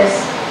Theophilus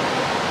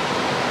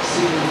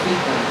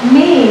significa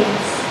means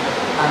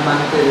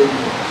amante de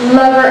Dios.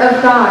 lover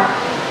of God.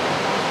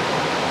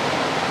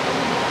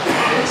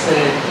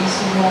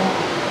 Excelentísimo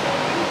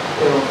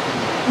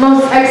Teófilo.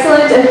 Most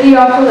excellent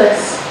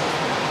Theophilus.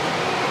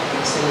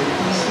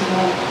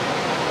 Excelentísimo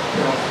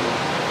Teófilo.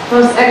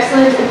 Most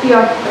excellent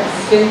Theophilus.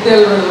 Gente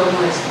alrededor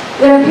nuestro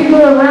There are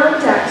people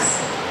around us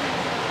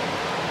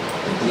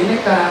que tiene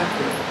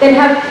carácter that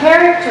have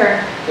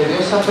character que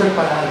Dios ha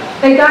preparado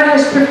that God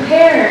has de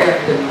prepared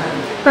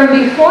antemano from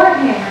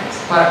beforehand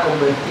para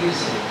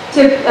convertirse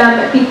to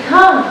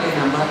become en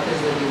amantes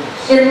de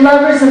Dios. in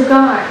lovers of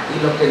God.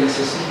 Y lo que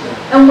necesitan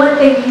And what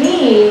they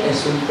need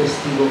es un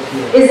testigo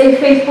fiel. is a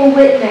faithful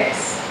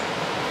witness.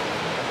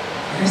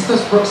 En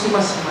estas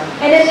próximas semanas,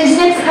 And in these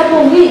next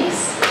couple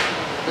weeks,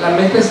 la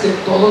meta es que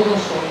todos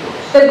nosotros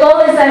the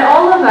goal is that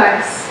all of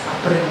us,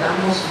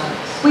 aprendamos más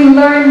we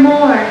learn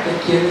more de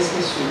quién es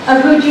Jesús.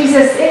 of who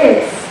Jesus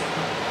is.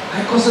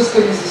 Hay cosas que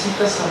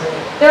necesitas saber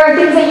There are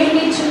things that you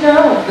need to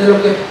know de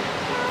lo que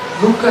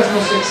Lucas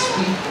nos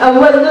explica, of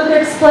what Luke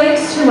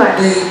explains to us,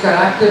 del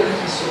carácter de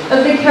Jesús,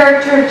 of the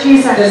character of del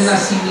Jesus,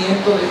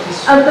 nacimiento de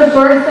Jesús. of the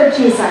birth of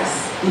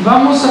Jesus. Y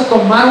vamos a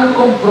tomar un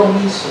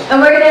compromiso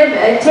And we're going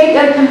to take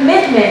a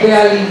commitment de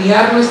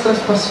alinear nuestras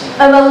pasiones,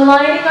 of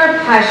aligning our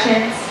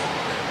passions,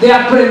 de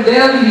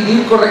aprender a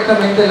dividir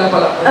correctamente la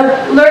palabra,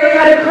 of learning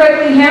how to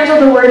correctly handle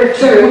the word of de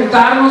truth,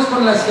 juntarnos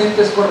con las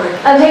gentes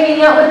correctas, of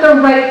hanging out with the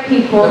right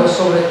people, pero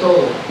sobre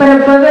todo, but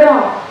above it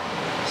all,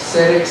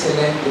 ser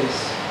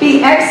excelentes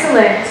be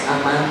excellent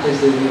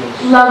amantes de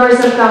Dios. lovers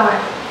of God.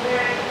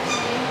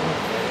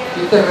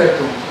 Yo te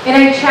reto, And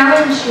I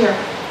challenge you,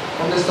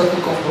 ¿dónde está tu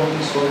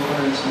compromiso hoy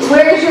con el Señor?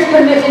 where is your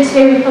commitment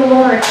today with the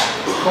Lord?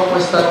 ¿Cómo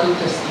está tu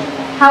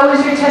testimonio? How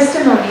is your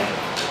testimony?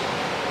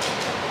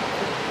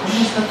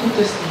 ¿Cómo está tu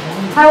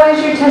testimonio How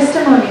is your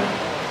testimony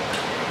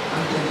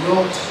ante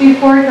Dios,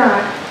 before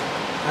God,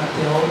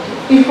 ante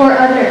otros? before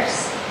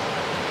others?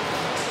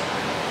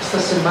 Esta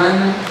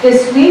semana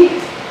This week,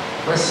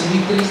 recibí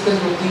tristes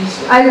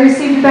noticias I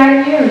received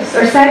bad news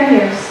or sad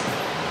news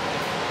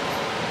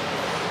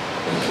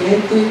de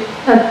gente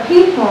of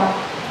people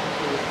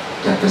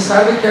que a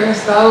pesar de que han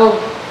estado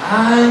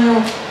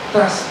año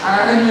tras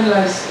año en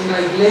la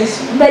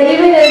iglesia, that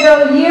even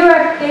though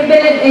they've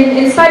been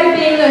in spite of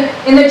being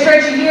in the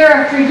church year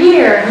after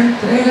year, no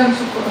entregan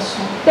su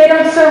corazón they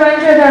don't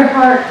surrender their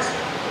heart.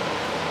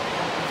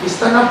 y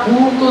están a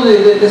punto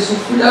de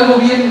sufrir algo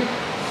bien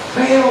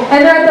feo,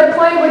 And they're at the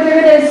point where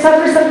they're going to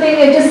suffer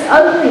something just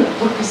ugly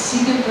porque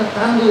siguen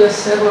tratando de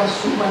hacerlo a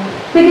su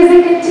manera. because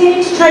they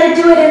continue to try to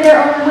do it in their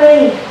own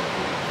way.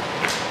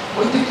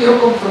 Hoy te quiero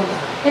confrontar.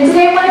 And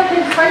today I want to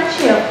confront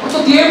you.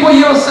 ¿Cuánto tiempo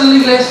llevas en la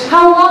iglesia?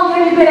 How long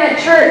have you been at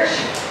church?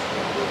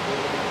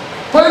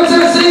 Pueden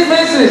ser 6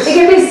 meses, It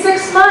can be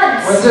 6 pueden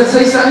months. ser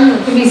 6 años,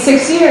 It can be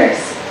 6 years,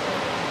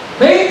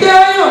 20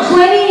 años,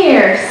 20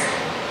 years,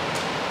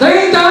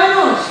 30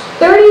 años.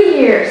 30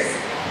 years.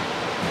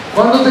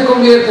 ¿Cuándo te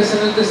conviertes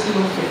en el testigo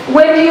fiel?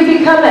 When do you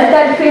become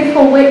that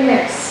faithful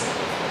witness?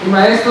 Mi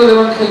maestro de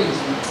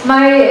evangelismo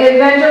My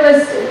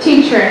evangelist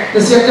teacher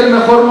decía que el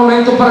mejor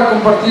momento para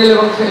compartir el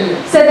evangelio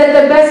said that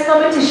the best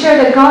moment to share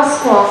the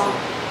gospel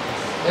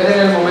era en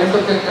el momento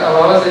que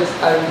acababas de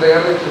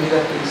entregarle tu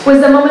vida a Cristo. was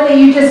the moment that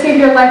you just gave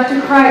your life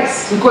to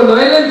Christ. Y cuando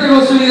él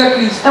entregó su vida a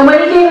Cristo, And when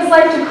he gave his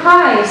life to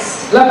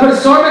Christ, la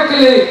persona que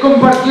le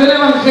compartió el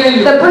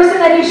evangelio the person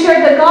that he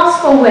shared the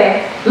gospel with,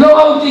 lo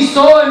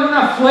bautizó en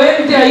una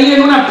fuente ahí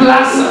en una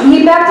plaza.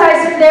 he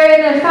baptized him there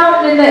in the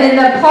fountain in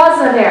the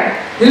plaza there.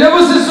 Y luego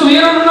se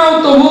subieron a un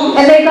autobús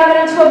And they got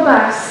into a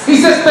bus. y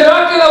se esperó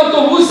a que el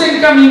autobús se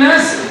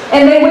encaminase.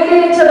 And they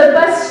waited until the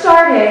bus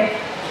started.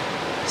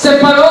 Se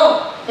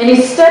paró And he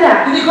stood y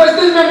up. dijo,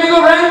 este es mi amigo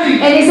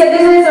Randy. And he said,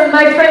 this is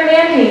my friend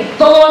Mandy.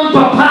 Todo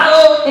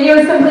empapado. And he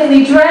was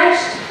completely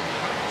drenched.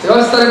 Se va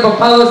a estar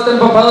empapado, está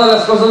empapado de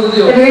las cosas de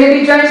Dios. If you're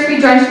going to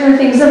be drenched in the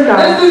things of God.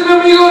 Este es mi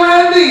amigo And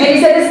Randy.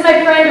 he said, this is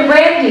my friend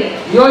Randy.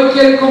 Y hoy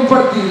quiere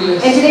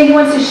compartirles And today he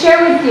wants to share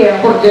with you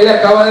porque él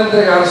acaba de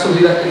entregar su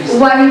vida a Cristo.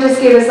 why he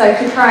just gave his life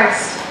to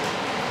Christ.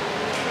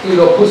 Y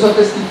lo puso a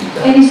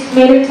testificar And he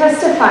made him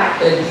testify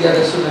el día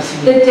de su the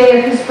nacimiento. day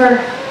of his birth.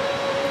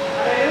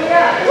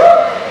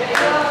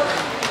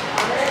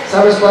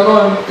 ¿Sabes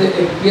cuándo te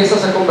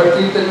empiezas a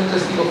convertirte en un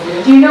testigo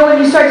fiel? Do you know when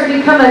you start to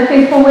become a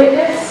faithful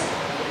witness?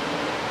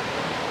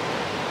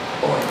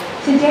 Hoy.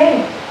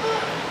 Today.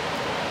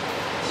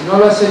 Si no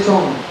lo has hecho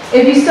aún,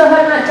 If you still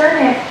have not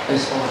done it,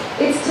 es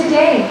hoy. it's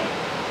today.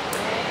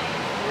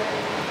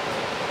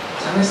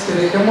 ¿Sabes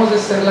que dejemos de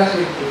ser la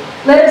gente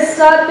Let us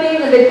stop being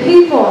the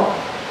people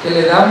que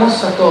le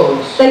damos a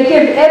todos that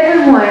give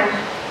everyone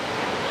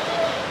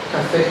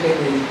café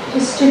genérico,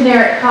 just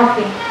generic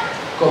coffee,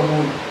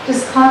 común,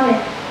 just common,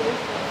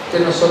 que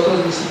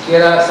nosotros ni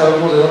siquiera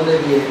sabemos de dónde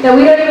viene? that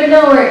we don't even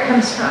know where it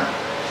comes from?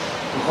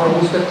 Mejor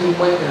búscate un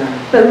buen grano,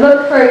 But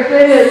look for a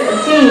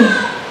good bean.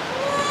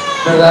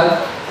 ¿verdad?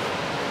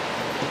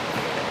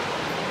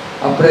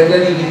 Aprende a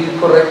dividir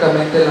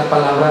correctamente la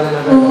palabra de la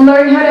verdad.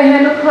 Learn how to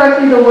handle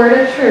correctly the word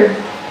of truth.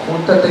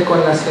 Júntate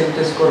con las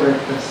gentes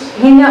correctas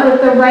Hang out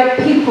with the right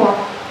people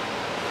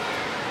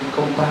y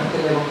comparte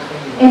el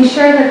evangelio and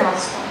share the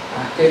gospel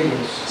a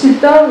aquellos to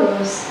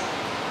those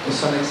que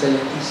son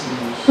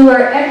excelentísimos, who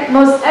are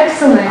most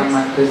excellent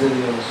amantes de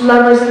Dios.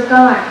 lovers of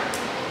God.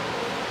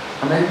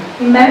 Amén.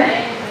 Amen.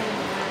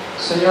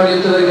 Señor,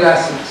 yo te doy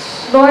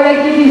gracias Lord, I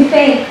give you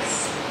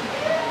thanks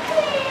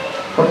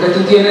porque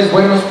tú tienes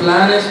buenos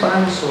planes para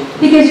nosotros,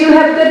 because you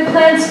have good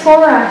plans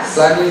for us.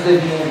 planes de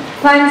bien,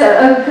 Plans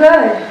of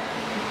good.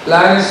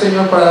 planes,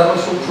 Señor, para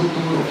darnos un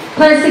futuro,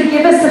 Plans to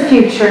give us a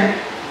future.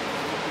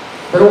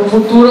 pero un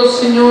futuro,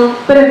 Señor,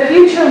 But a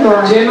future,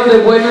 Lord, lleno de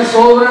buenas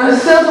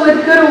obras filled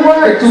with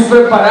good que tú works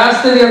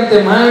preparaste de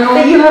antemano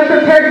that you have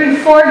prepared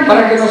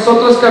para que beforehand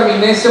nosotros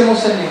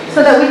caminésemos en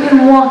so ellos. that we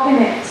can walk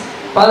in it.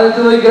 Padre,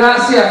 te doy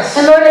gracias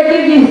And Lord, I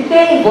give you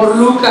thanks por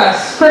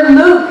Lucas, for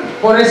Luke,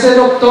 por ese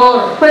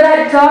doctor for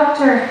that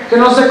doctor que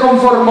no se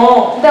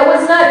conformó that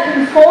was not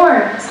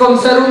conformed con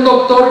ser un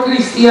doctor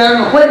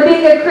cristiano, with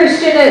being a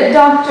Christian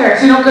doctor,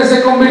 sino que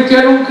se convirtió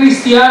en un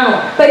cristiano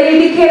but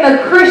he became a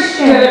que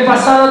Christian de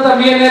pasada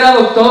también era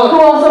who doctor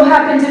also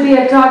happened to be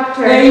a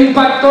doctor e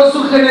impactó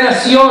su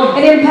generación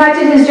and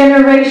impacted his y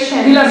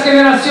generation las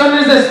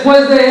generaciones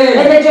después de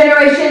and él the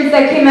generations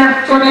that came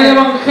after con el him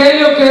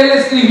evangelio que él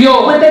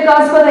escribió, with the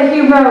gospel that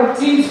he wrote,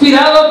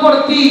 inspirado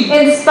por ti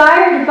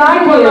inspired by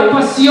y por la you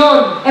pasión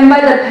and by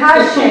the que tú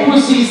passion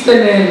pusiste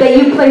en él. that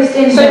you placed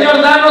in him.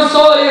 Señor, danos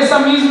hoy esa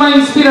misma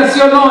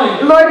inspiración hoy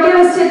Lord, give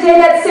us today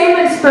that same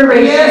y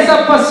inspiration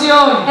esa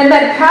pasión and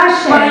that para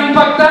passion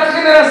impactar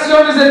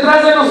generaciones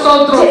detrás de to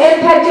nosotros,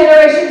 impact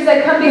generations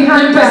that come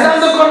behind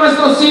empezando us, con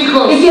nuestros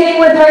hijos, beginning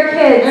with our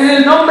kids. en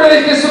el nombre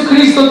de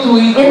Jesucristo tu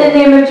Hijo. In the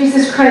name of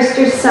Jesus Christ,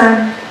 your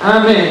Son.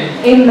 Amén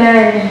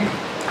Amen.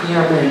 y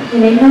amén.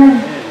 And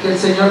amen. Que el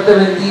Señor te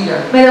bendiga,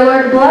 May the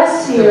Lord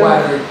bless te you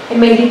guarde. and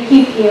may He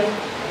keep you.